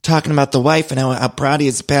 talking about the wife and how proud he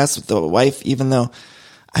is to pass with the wife, even though,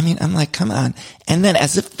 I'm like, come on. And then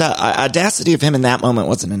as if the audacity of him in that moment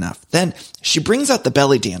wasn't enough, then she brings out the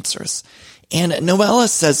belly dancers. And Noella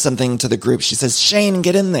says something to the group. She says, Shane,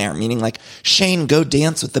 get in there. Meaning like, Shane, go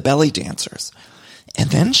dance with the belly dancers. And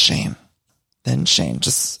then Shane,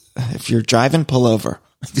 just, if you're driving, pull over.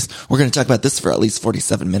 We're going to talk about this for at least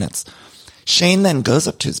 47 minutes. Shane then goes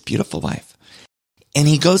up to his beautiful wife. And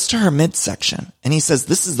he goes to her midsection. And he says,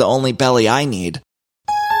 this is the only belly I need.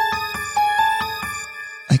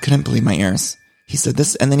 I couldn't believe my ears. He said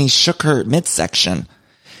this, and then he shook her midsection.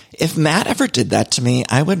 If Matt ever did that to me,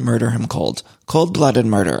 I would murder him cold-blooded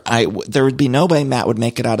murder. There would be no way Matt would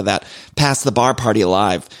make it out of that past the bar party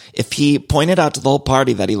alive. If he pointed out to the whole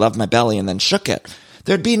party that he loved my belly and then shook it,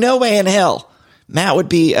 there'd be no way in hell. Matt would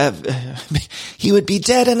be, he would be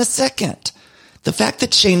dead in a second. The fact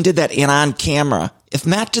that Shane did that on camera, if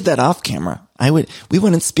Matt did that off camera, we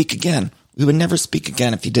wouldn't speak again. We would never speak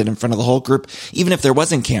again if he did in front of the whole group, even if there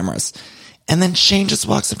wasn't cameras. And then Shane just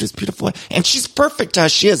walks up to his beautiful wife, and she's perfect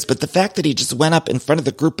as she is, but the fact that he just went up in front of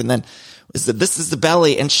the group and then said, this is the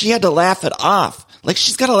belly, and she had to laugh it off. Like,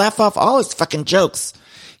 she's got to laugh off all his fucking jokes.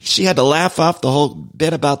 She had to laugh off the whole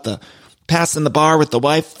bit about the passing the bar with the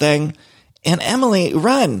wife thing. And Emily,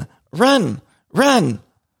 run. I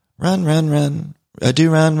do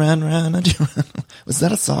run. Was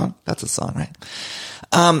that a song? That's a song, right?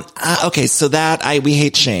 Okay, so we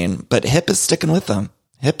hate Shane, but Hip is sticking with them.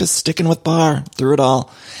 Hip is sticking with Bar through it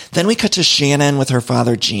all. Then we cut to Shannon with her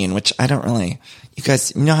father, Gene, which I don't really, you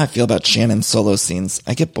guys, you know how I feel about Shannon's solo scenes.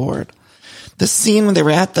 I get bored. The scene when they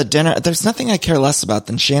were at the dinner, there's nothing I care less about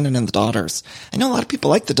than Shannon and the daughters. I know a lot of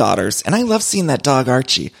people like the daughters, and I love seeing that dog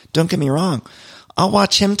Archie. Don't get me wrong. I'll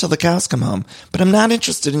watch him till the cows come home, but I'm not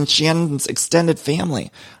interested in Shannon's extended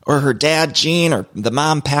family, or her dad, Gene, or the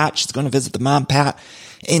mom, Pat. She's going to visit the mom, Pat,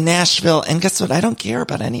 in Nashville, and guess what? I don't care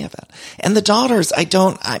about any of it. And the daughters,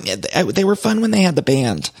 they were fun when they had the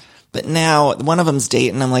band, but now one of them's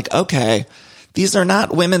dating. I'm like, okay, these are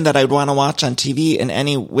not women that I'd want to watch on TV in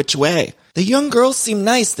any which way. The young girls seem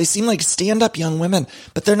nice. They seem like stand-up young women,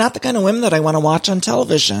 but they're not the kind of women that I want to watch on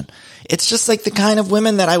television. It's just like the kind of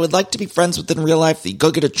women that I would like to be friends with in real life. You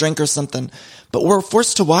go get a drink or something, but we're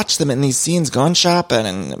forced to watch them in these scenes, going shopping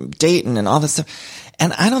and dating and all this stuff.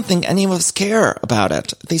 And I don't think any of us care about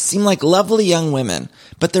it. They seem like lovely young women,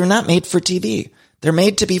 but they're not made for TV. They're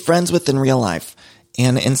made to be friends with in real life.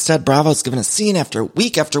 And instead, Bravo's given a scene after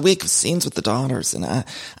week of scenes with the daughters. And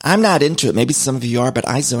I'm not into it. Maybe some of you are, but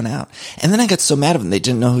I zone out. And then I got so mad at them. They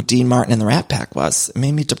didn't know who Dean Martin and the Rat Pack was. It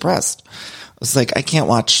made me depressed. I was like, I can't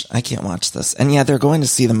watch this. And yeah, they're going to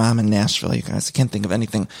see the mom in Nashville, you guys. I can't think of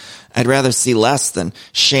anything I'd rather see less than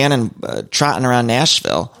Shannon trotting around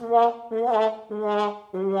Nashville.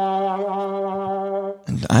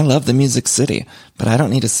 And I love the Music City, but I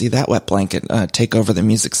don't need to see that wet blanket take over the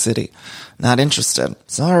Music City. Not interested.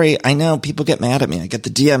 Sorry, I know people get mad at me. I get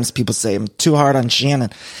the DMs, people say I'm too hard on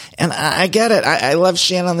Shannon. And I get it. I love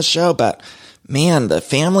Shannon on the show, but man, the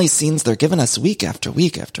family scenes they're giving us week after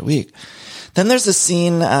week after week. Then there's a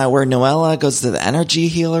scene where Noella goes to the energy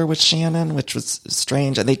healer with Shannon, which was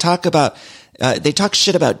strange. And they talk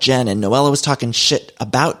shit about Jen, and Noella was talking shit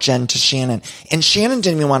about Jen to Shannon. And Shannon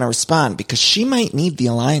didn't even want to respond because she might need the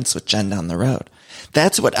alliance with Jen down the road.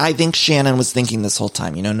 That's what I think Shannon was thinking this whole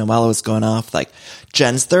time. You know, Noella was going off like,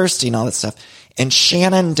 Jen's thirsty and all that stuff. And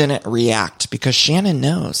Shannon didn't react because Shannon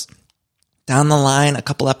knows down the line, a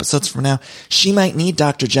couple episodes from now, she might need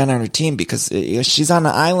Dr. Jen on her team because she's on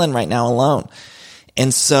an island right now alone.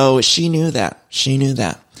 And so she knew that.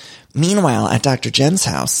 Meanwhile, at Dr. Jen's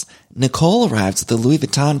house, Nicole arrives with a Louis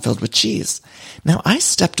Vuitton filled with cheese. Now, I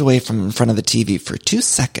stepped away from in front of the TV for 2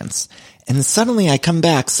 seconds, and suddenly I come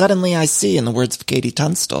back. Suddenly I see, in the words of Katie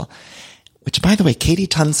Tunstall, which, by the way, Katie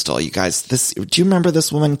Tunstall, you guys, do you remember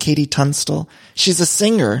this woman, Katie Tunstall? She's a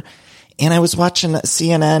singer, and I was watching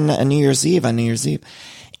CNN on New Year's Eve,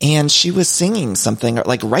 and she was singing something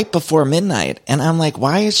like right before midnight. And I'm like,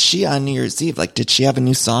 why is she on New Year's Eve? Like, did she have a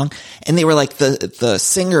new song? And they were like the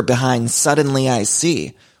singer behind Suddenly I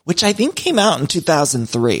See, which I think came out in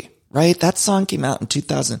 2003, right? That song came out in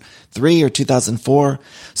 2003 or 2004.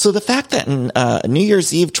 So the fact that in New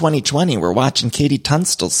Year's Eve 2020, we're watching Katie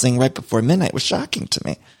Tunstall sing right before midnight was shocking to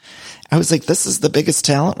me. I was like, this is the biggest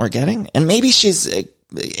talent we're getting. And maybe she's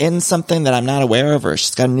in something that I'm not aware of, or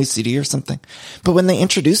she's got a new CD or something. But when they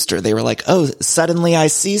introduced her, they were like, oh, Suddenly I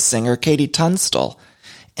See singer Katie Tunstall.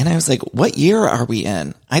 And I was like, what year are we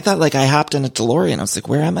in? I thought like I hopped in a DeLorean. I was like,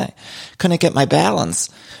 where am I? Couldn't get my balance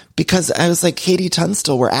because I was like, Katie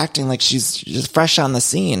Tunstall, we're acting like she's just fresh on the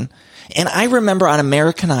scene. And I remember on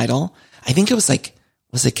American Idol, I think it was like,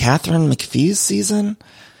 was it Catherine McPhee's season?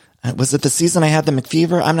 Was it the season I had the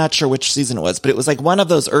McFever? I'm not sure which season it was, but it was like one of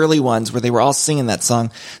those early ones where they were all singing that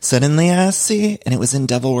song, Suddenly I See, and it was in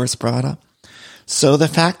Devil Wears Prada. So the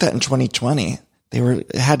fact that in 2020,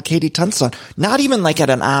 had Katie Tunstall, not even like at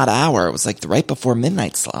an odd hour, it was like right before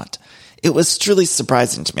midnight slot. It was truly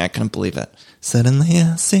surprising to me. I couldn't believe it. Suddenly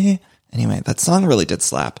I See. Anyway, that song really did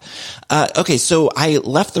slap. Okay, so I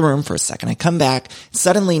left the room for a second. I come back.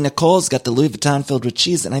 Suddenly, Nicole's got the Louis Vuitton filled with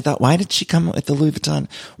cheese. And I thought, why did she come with the Louis Vuitton?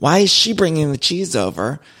 Why is she bringing the cheese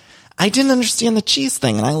over? I didn't understand the cheese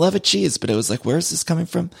thing. And I love a cheese, but it was like, where's this coming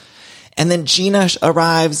from? And then Gina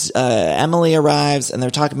arrives, Emily arrives, and they're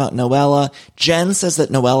talking about Noella. Jen says that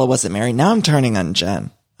Noella wasn't married. Now I'm turning on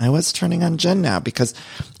Jen. I was turning on Jen now because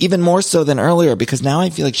even more so than earlier, because now I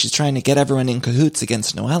feel like she's trying to get everyone in cahoots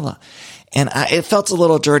against Noella. And it felt a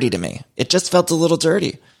little dirty to me. It just felt a little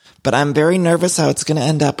dirty, but I'm very nervous how it's going to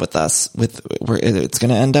end up with us it's going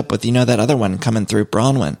to end up with, that other one coming through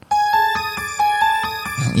Bronwyn.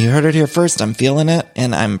 You heard it here first. I'm feeling it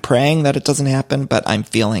and I'm praying that it doesn't happen, but I'm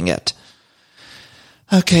feeling it.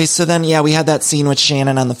 Okay. So then, we had that scene with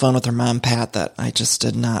Shannon on the phone with her mom, Pat, that I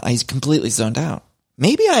completely zoned out.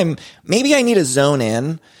 Maybe I need to zone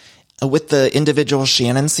in with the individual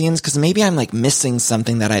Shannon scenes because maybe I'm like missing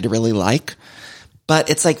something that I'd really like. But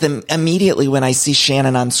it's like immediately when I see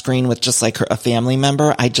Shannon on screen with just like a family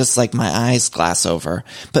member, I just like my eyes glass over.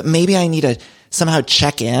 But maybe I need to somehow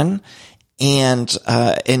check in and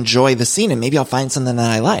enjoy the scene and maybe I'll find something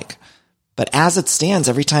that I like. But as it stands,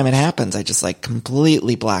 every time it happens, I just like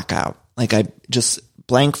completely black out. Like I just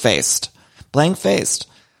blank faced.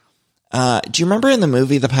 Do you remember in the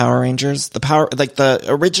movie, The Power Rangers? The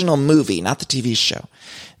original movie, not the TV show.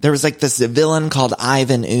 There was like this villain called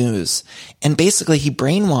Ivan Ooze. And basically he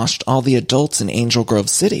brainwashed all the adults in Angel Grove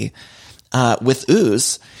City, with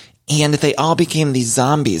Ooze. And they all became these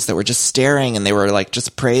zombies that were just staring and they were like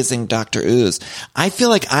just praising Dr. Ooze. I feel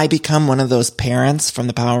like I become one of those parents from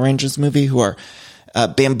the Power Rangers movie who are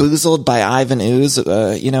bamboozled by Ivan Ooze,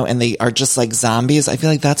 and they are just like zombies. I feel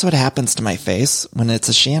like that's what happens to my face when it's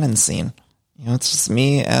a Shannon scene. It's just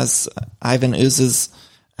me as Ivan Ooze's,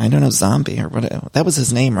 zombie or whatever. That was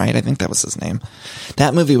his name, right? I think that was his name.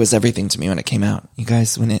 That movie was everything to me when it came out. You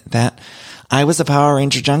guys, I was a Power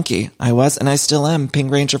Ranger junkie. I was, and I still am.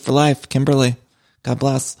 Pink Ranger for life. Kimberly. God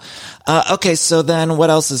bless. Okay. So then what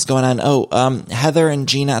else is going on? Heather and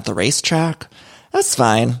Gina at the racetrack. That's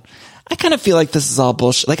fine. I kind of feel like this is all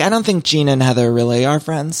bullshit. Like, I don't think Gina and Heather really are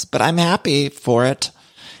friends, but I'm happy for it.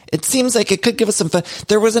 It seems like it could give us some fun.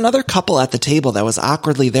 There was another couple at the table that was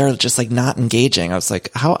awkwardly there, just like not engaging. I was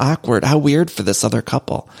like, how awkward, how weird for this other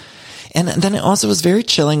couple. And then it also was very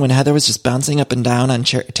chilling when Heather was just bouncing up and down on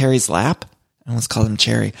Terry's lap. I almost called him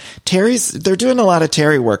Cherry. They're doing a lot of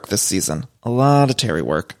Terry work this season. A lot of Terry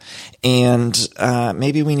work. And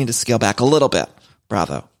maybe we need to scale back a little bit.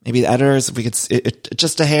 Bravo. Maybe the editors, if we could,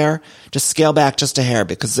 just a hair, just scale back just a hair,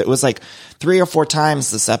 because it was like 3 or 4 times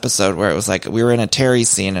this episode where it was like we were in a Terry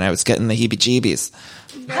scene and I was getting the heebie-jeebies.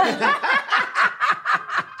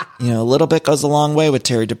 A little bit goes a long way with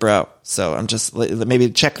Terry Dubrow. So I'm just, maybe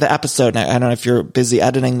check the episode. I don't know if you're busy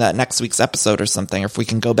editing that next week's episode or something, or if we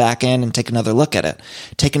can go back in and take another look at it.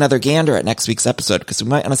 Take another gander at next week's episode, because we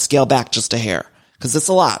might want to scale back just a hair, because it's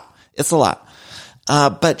a lot. It's a lot.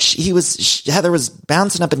 But Heather was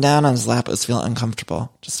bouncing up and down on his lap. It was feeling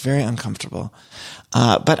uncomfortable, just very uncomfortable.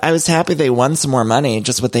 But I was happy they won some more money,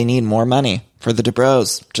 just what they need, more money for the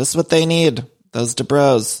Dubrows, just what they need, those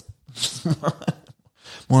Dubrows.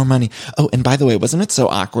 More money. Oh, and by the way, wasn't it so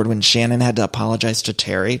awkward when Shannon had to apologize to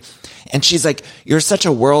Terry? And she's like, you're such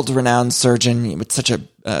a world-renowned surgeon with such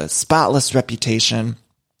a spotless reputation.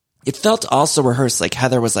 It felt also rehearsed, like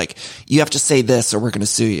Heather was like, you have to say this or we're going to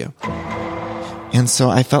sue you. And so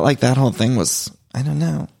I felt like that whole thing was, I don't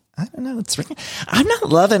know. I'm not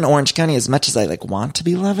loving Orange County as much as I want to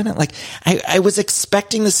be loving it. Like I was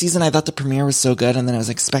expecting the season. I thought the premiere was so good. And then I was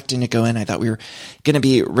expecting to go in. I thought we were going to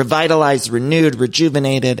be revitalized, renewed,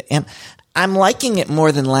 rejuvenated. And I'm liking it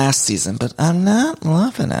more than last season, but I'm not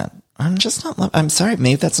loving it. I'm just not I'm sorry.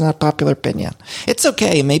 Maybe that's not a popular opinion. It's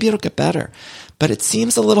okay. Maybe it'll get better, but it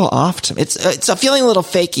seems a little off to me. It's feeling a little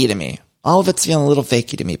fakey to me. All of it's feeling a little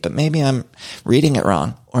fakey to me, but maybe I'm reading it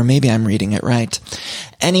wrong, or maybe I'm reading it right.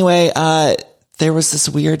 Anyway, there was this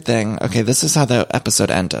weird thing. Okay, this is how the episode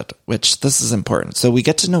ended, which this is important. So we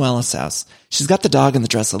get to Noella's house. She's got the dog in the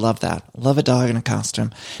dress. I love that. Love a dog in a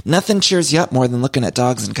costume. Nothing cheers you up more than looking at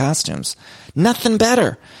dogs in costumes. Nothing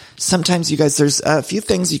better. Sometimes, you guys, there's a few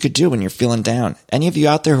things you could do when you're feeling down. Any of you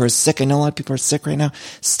out there who are sick, I know a lot of people are sick right now,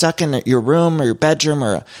 stuck in your room or your bedroom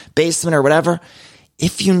or a basement or whatever.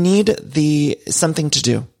 If you need something to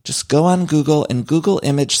do, just go on Google and Google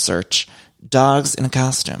image search dogs in a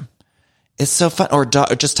costume. It's so fun. Or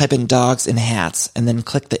just type in dogs in hats and then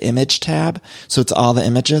click the image tab. So it's all the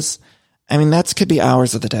images. I mean, that could be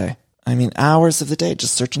hours of the day. Hours of the day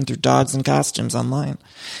just searching through dogs in costumes online.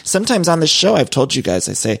 Sometimes on this show, I've told you guys,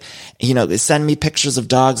 I say, they send me pictures of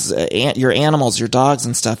dogs, your animals, your dogs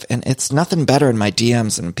and stuff. And it's nothing better in my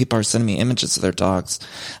DMs. And people are sending me images of their dogs.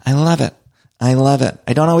 I love it. I love it.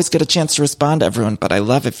 I don't always get a chance to respond to everyone, but I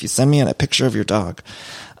love if you send me a picture of your dog.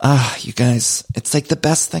 You guys, it's like the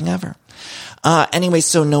best thing ever. Anyway,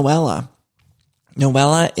 so Noella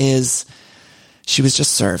she was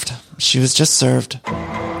just served.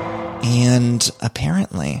 And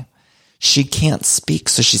apparently she can't speak,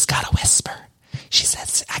 so she's got to whisper. She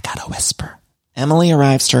says, I got to whisper. Emily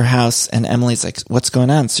arrives to her house and Emily's like, what's going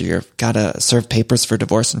on? So you've got to serve papers for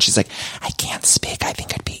divorce. And she's like, I can't speak. I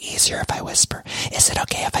think it'd be easier if I whisper. Is it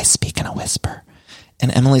okay if I speak in a whisper?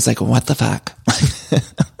 And Emily's like, what the fuck?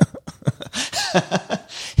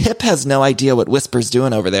 Hip has no idea what Whisper's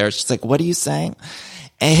doing over there. She's like, what are you saying?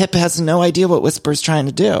 And Hip has no idea what Whisper's trying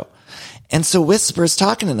to do. And so Whisper's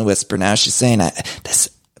talking in a whisper now. She's saying, this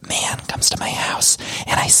man comes to my house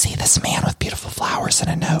and I see this man with beautiful flowers and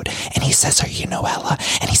a note. And he says, are you Noella?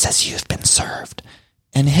 And he says, you've been served.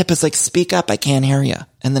 And Hip is like, speak up. I can't hear you.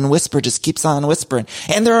 And then Whisper just keeps on whispering.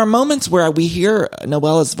 And there are moments where we hear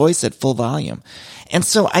Noella's voice at full volume. And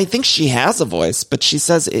so I think she has a voice, but she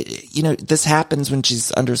says, this happens when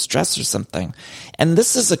she's under stress or something. And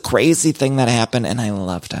this is a crazy thing that happened, and I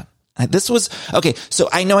loved it. Okay, so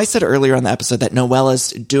I know I said earlier on the episode that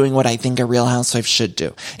Noella's doing what I think a Real Housewife should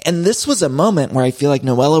do. And this was a moment where I feel like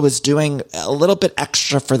Noella was doing a little bit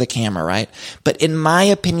extra for the camera, right? But in my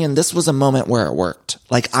opinion, this was a moment where it worked.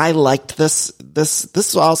 Like, I liked this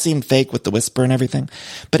all seemed fake with the whisper and everything,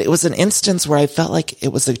 but it was an instance where I felt like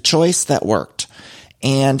it was a choice that worked.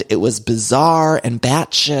 And it was bizarre and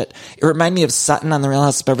batshit. It reminded me of Sutton on The Real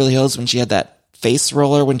House of Beverly Hills when she had that face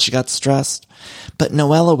roller when she got stressed. But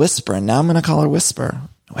Noella whispering, now I'm going to call her Whisper.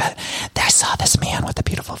 I saw this man with the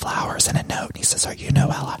beautiful flowers and a note. And he says, are you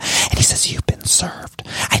Noella? And he says, you've been served.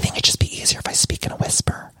 I think it'd just be easier if I speak in a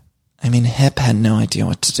whisper. Hip had no idea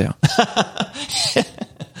what to do.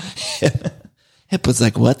 Hip was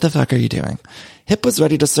like, what the fuck are you doing? Hip was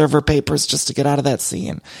ready to serve her papers just to get out of that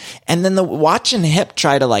scene. And then watching Hip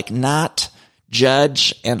try to not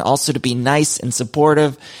judge and also to be nice and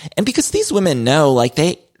supportive. And because these women know,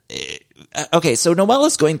 okay, so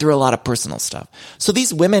Noella's going through a lot of personal stuff. So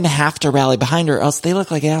these women have to rally behind her, else they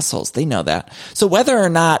look like assholes. They know that. So whether or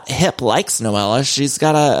not Hip likes Noella, she's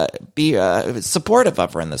got to be supportive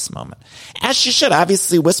of her in this moment. As she should.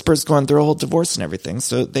 Obviously, Whisper's going through a whole divorce and everything,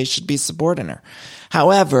 so they should be supporting her.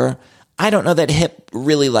 However, I don't know that Hip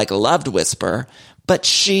really loved Whisper, but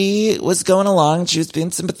she was going along. She was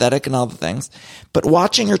being sympathetic and all the things. But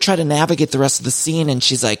watching her try to navigate the rest of the scene, and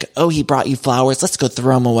she's like, oh, he brought you flowers. Let's go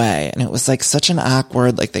throw them away. And it was such an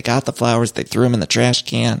awkward, they got the flowers, they threw them in the trash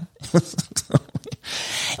can.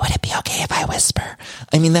 Would it be okay if I whisper?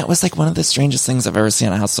 That was one of the strangest things I've ever seen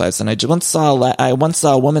on Housewives. And I once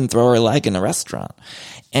saw a woman throw her leg in a restaurant.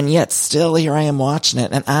 And yet still here I am watching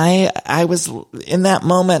it. And I was in that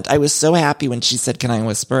moment, I was so happy when she said, can I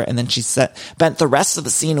whisper? And then she spent the rest of the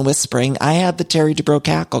scene whispering. I had the Terry Dubrow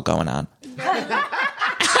cackle going on.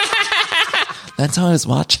 That's how I was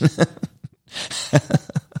watching it.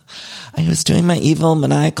 I was doing my evil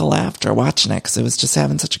maniacal laughter watching it because I was just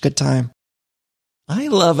having such a good time. I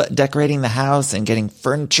love decorating the house and getting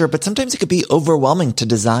furniture, but sometimes it could be overwhelming to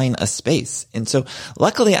design a space. And so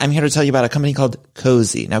luckily I'm here to tell you about a company called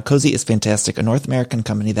Cozy. Now Cozy is fantastic, a North American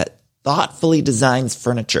company that thoughtfully designs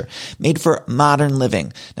furniture made for modern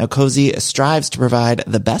living. Now, Cozy strives to provide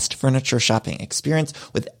the best furniture shopping experience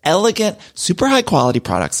with elegant, super high quality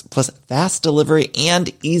products, plus fast delivery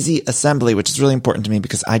and easy assembly, which is really important to me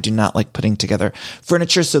because I do not like putting together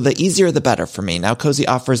furniture. So the easier, the better for me. Now, Cozy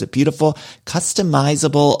offers beautiful,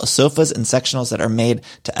 customizable sofas and sectionals that are made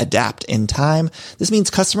to adapt in time. This means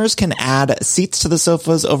customers can add seats to the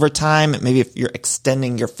sofas over time. Maybe if you're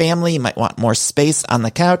extending your family, you might want more space on the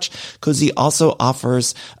couch. Cozy also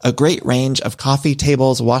offers a great range of coffee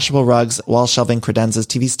tables, washable rugs, wall shelving, credenzas,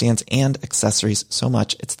 TV stands, and accessories. So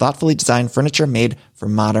much. It's thoughtfully designed furniture made for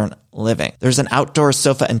modern living. There's an outdoor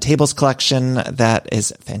sofa and tables collection that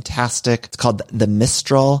is fantastic. It's called the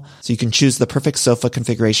Mistral, so you can choose the perfect sofa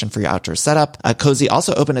configuration for your outdoor setup. Cozy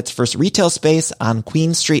also opened its first retail space on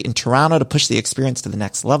Queen Street in Toronto to push the experience to the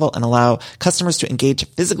next level and allow customers to engage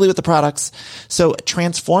physically with the products. So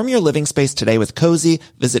transform your living space today with Cozy.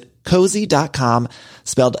 Visit cozy.com,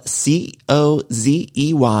 spelled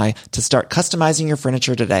COZEY, to start customizing your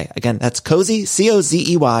furniture today. Again, that's cozy,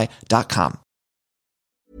 COZEY.com.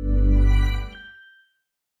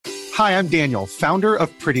 Hi, I'm Daniel, founder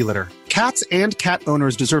of Pretty Litter. Cats and cat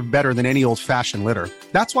owners deserve better than any old-fashioned litter.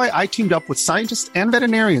 That's why I teamed up with scientists and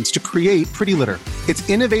veterinarians to create Pretty Litter. Its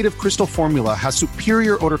innovative crystal formula has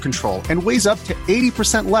superior odor control and weighs up to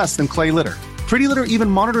 80% less than clay litter. Pretty Litter even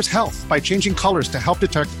monitors health by changing colors to help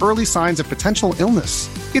detect early signs of potential illness.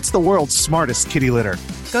 It's the world's smartest kitty litter.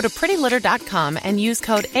 Go to prettylitter.com and use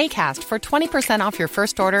code ACAST for 20% off your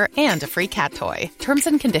first order and a free cat toy. Terms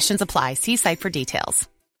and conditions apply. See site for details.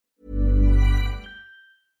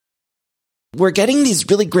 We're getting these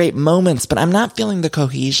really great moments, but I'm not feeling the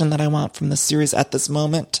cohesion that I want from the series at this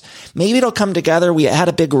moment. Maybe it'll come together. We had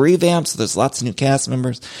a big revamp, so there's lots of new cast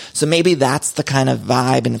members. So maybe that's the kind of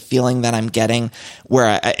vibe and feeling that I'm getting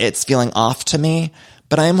where it's feeling off to me.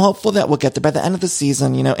 But I am hopeful that we'll get there by the end of the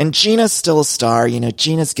season, and Gina's still a star.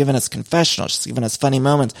 Gina's given us confessional. She's given us funny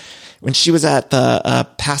moments. When she was at the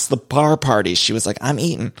past the bar party, she was like, I'm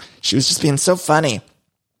eating. She was just being so funny.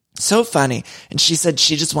 So funny. And she said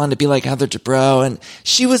she just wanted to be like Heather Dubrow, and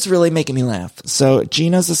she was really making me laugh. So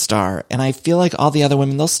Gina's a star, and I feel like all the other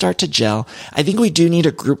women, they'll start to gel. I think we do need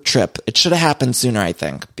a group trip. It should have happened sooner, I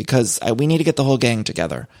think, because we need to get the whole gang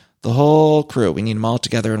together. The whole crew. We need them all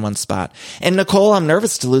together in one spot. And Nicole, I'm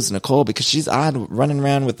nervous to lose Nicole because she's odd running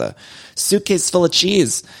around with a suitcase full of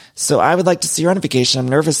cheese. So I would like to see her on vacation. I'm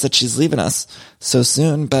nervous that she's leaving us so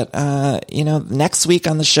soon. But, next week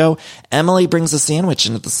on the show, Emily brings a sandwich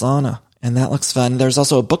into the sauna, and that looks fun. There's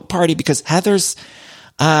also a book party because Heather's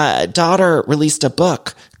daughter released a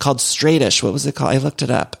book called Straightish. What was it called? I looked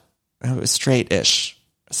it up. It was Straightish.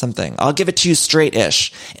 Something. I'll give it to you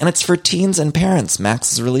straight-ish. And it's for teens and parents.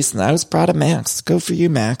 Max is releasing that. I was proud of Max. Go for you,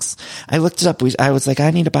 Max. I looked it up. I was like,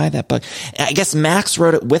 I need to buy that book. I guess Max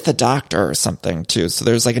wrote it with a doctor or something, too. So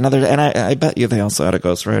there's like another, and I bet you they also had a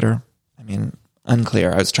ghostwriter. I mean,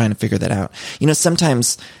 unclear. I was trying to figure that out.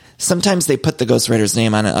 Sometimes they put the ghostwriter's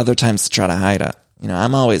name on it. Other times to try to hide it.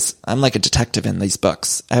 I'm like a detective in these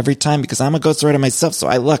books every time because I'm a ghostwriter myself. So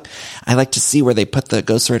I like to see where they put the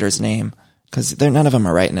ghostwriter's name. Because none of them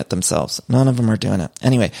are writing it themselves. None of them are doing it.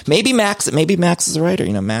 Anyway, maybe Max is a writer.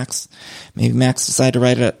 Maybe Max decided to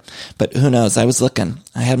write it. But who knows? I was looking.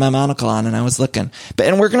 I had my monocle on and I was looking.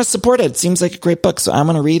 And we're going to support it. It seems like a great book. So I'm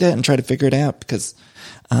going to read it and try to figure it out because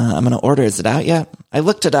I'm going to order. Is it out yet? I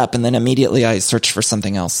looked it up and then immediately I searched for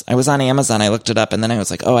something else. I was on Amazon. I looked it up and then I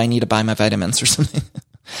was like, oh, I need to buy my vitamins or something.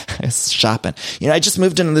 I was shopping. I just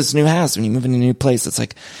moved into this new house. When you move into a new place, it's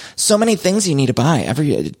like so many things you need to buy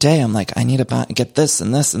every day. I'm like, I need to get this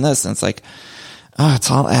and this and this. And it's like, oh, it's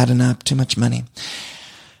all adding up. Too much money.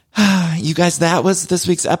 You guys, that was this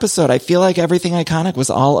week's episode. I feel like Everything Iconic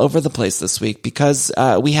was all over the place this week because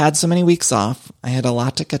we had so many weeks off. I had a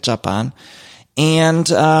lot to catch up on. And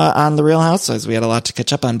on The Real Housewives, we had a lot to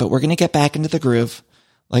catch up on. But we're going to get back into the groove.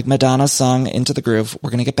 Like Madonna's song, Into the Groove. We're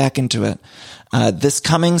going to get back into it. This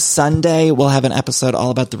coming Sunday, we'll have an episode all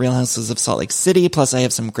about the Real Houses of Salt Lake City. Plus, I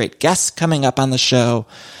have some great guests coming up on the show.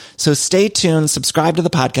 So stay tuned. Subscribe to the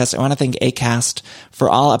podcast. I want to thank Acast for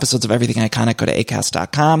all episodes of Everything Iconic. Go to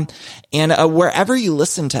acast.com. And wherever you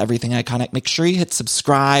listen to Everything Iconic, make sure you hit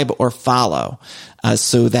subscribe or follow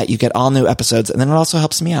so that you get all new episodes. And then it also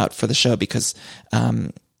helps me out for the show because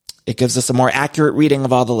it gives us a more accurate reading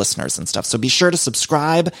of all the listeners and stuff. So be sure to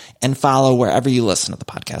subscribe and follow wherever you listen to the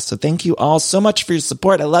podcast. So thank you all so much for your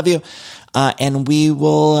support. I love you. And we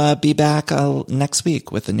will be back next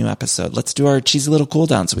week with a new episode. Let's do our cheesy little cool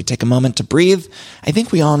down so we take a moment to breathe. I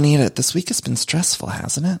think we all need it. This week has been stressful,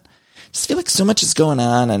 hasn't it? I just feel like so much is going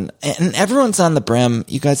on and everyone's on the brim.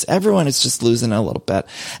 You guys, everyone is just losing a little bit.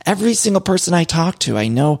 Every single person I talk to, I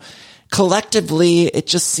know collectively, it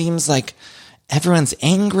just seems like everyone's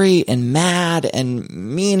angry and mad and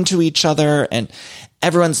mean to each other and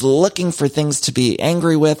everyone's looking for things to be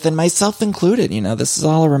angry with and myself included. This is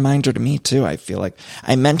all a reminder to me too. I feel like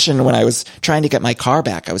I mentioned when I was trying to get my car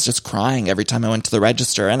back, I was just crying every time I went to the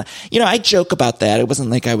register. And, I joke about that. It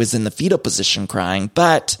wasn't like I was in the fetal position crying,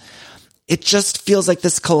 but it just feels like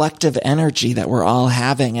this collective energy that we're all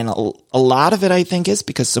having. And a lot of it, I think, is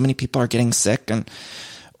because so many people are getting sick and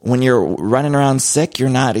when you're running around sick, you're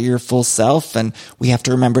not your full self, and we have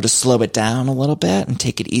to remember to slow it down a little bit and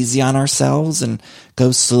take it easy on ourselves and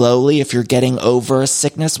go slowly. If you're getting over a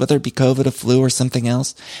sickness, whether it be COVID, a flu, or something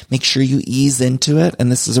else, make sure you ease into it.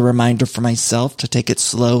 And this is a reminder for myself to take it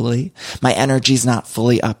slowly. My energy's not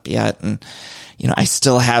fully up yet, and I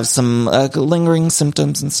still have some lingering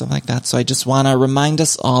symptoms and stuff like that. So I just want to remind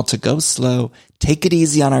us all to go slow, take it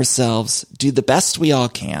easy on ourselves, do the best we all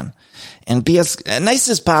can, and be as nice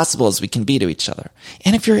as possible as we can be to each other.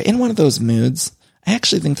 And if you're in one of those moods, I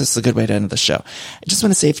actually think this is a good way to end the show. I just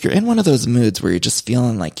want to say, if you're in one of those moods where you're just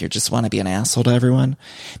feeling like you just want to be an asshole to everyone,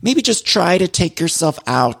 maybe just try to take yourself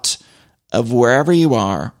out of wherever you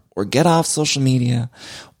are, or get off social media,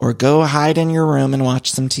 or go hide in your room and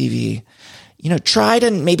watch some TV. Try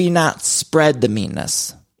to maybe not spread the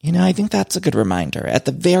meanness. I think that's a good reminder. At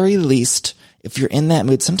the very least, if you're in that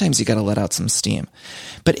mood, sometimes you got to let out some steam.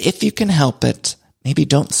 But if you can help it, maybe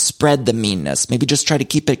don't spread the meanness. Maybe just try to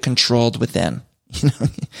keep it controlled within.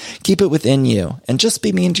 Keep it within you and just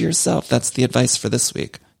be mean to yourself. That's the advice for this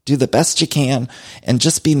week. Do the best you can and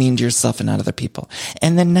just be mean to yourself and not other people.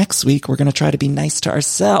 And then next week, we're going to try to be nice to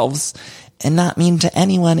ourselves and not mean to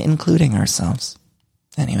anyone, including ourselves.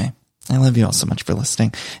 Anyway, I love you all so much for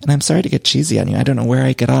listening. And I'm sorry to get cheesy on you. I don't know where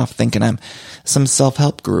I get off thinking I'm some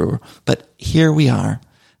self-help guru, but here we are.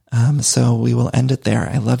 So we will end it there.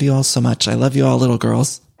 I love you all so much. I love you all, little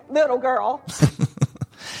girls. Little girl.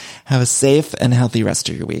 Have a safe and healthy rest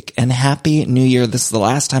of your week. And Happy New Year. This is the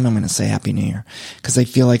last time I'm going to say Happy New Year, because I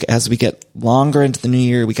feel like as we get longer into the new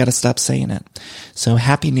year, we got to stop saying it. So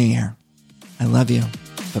Happy New Year. I love you.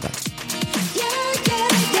 Bye-bye.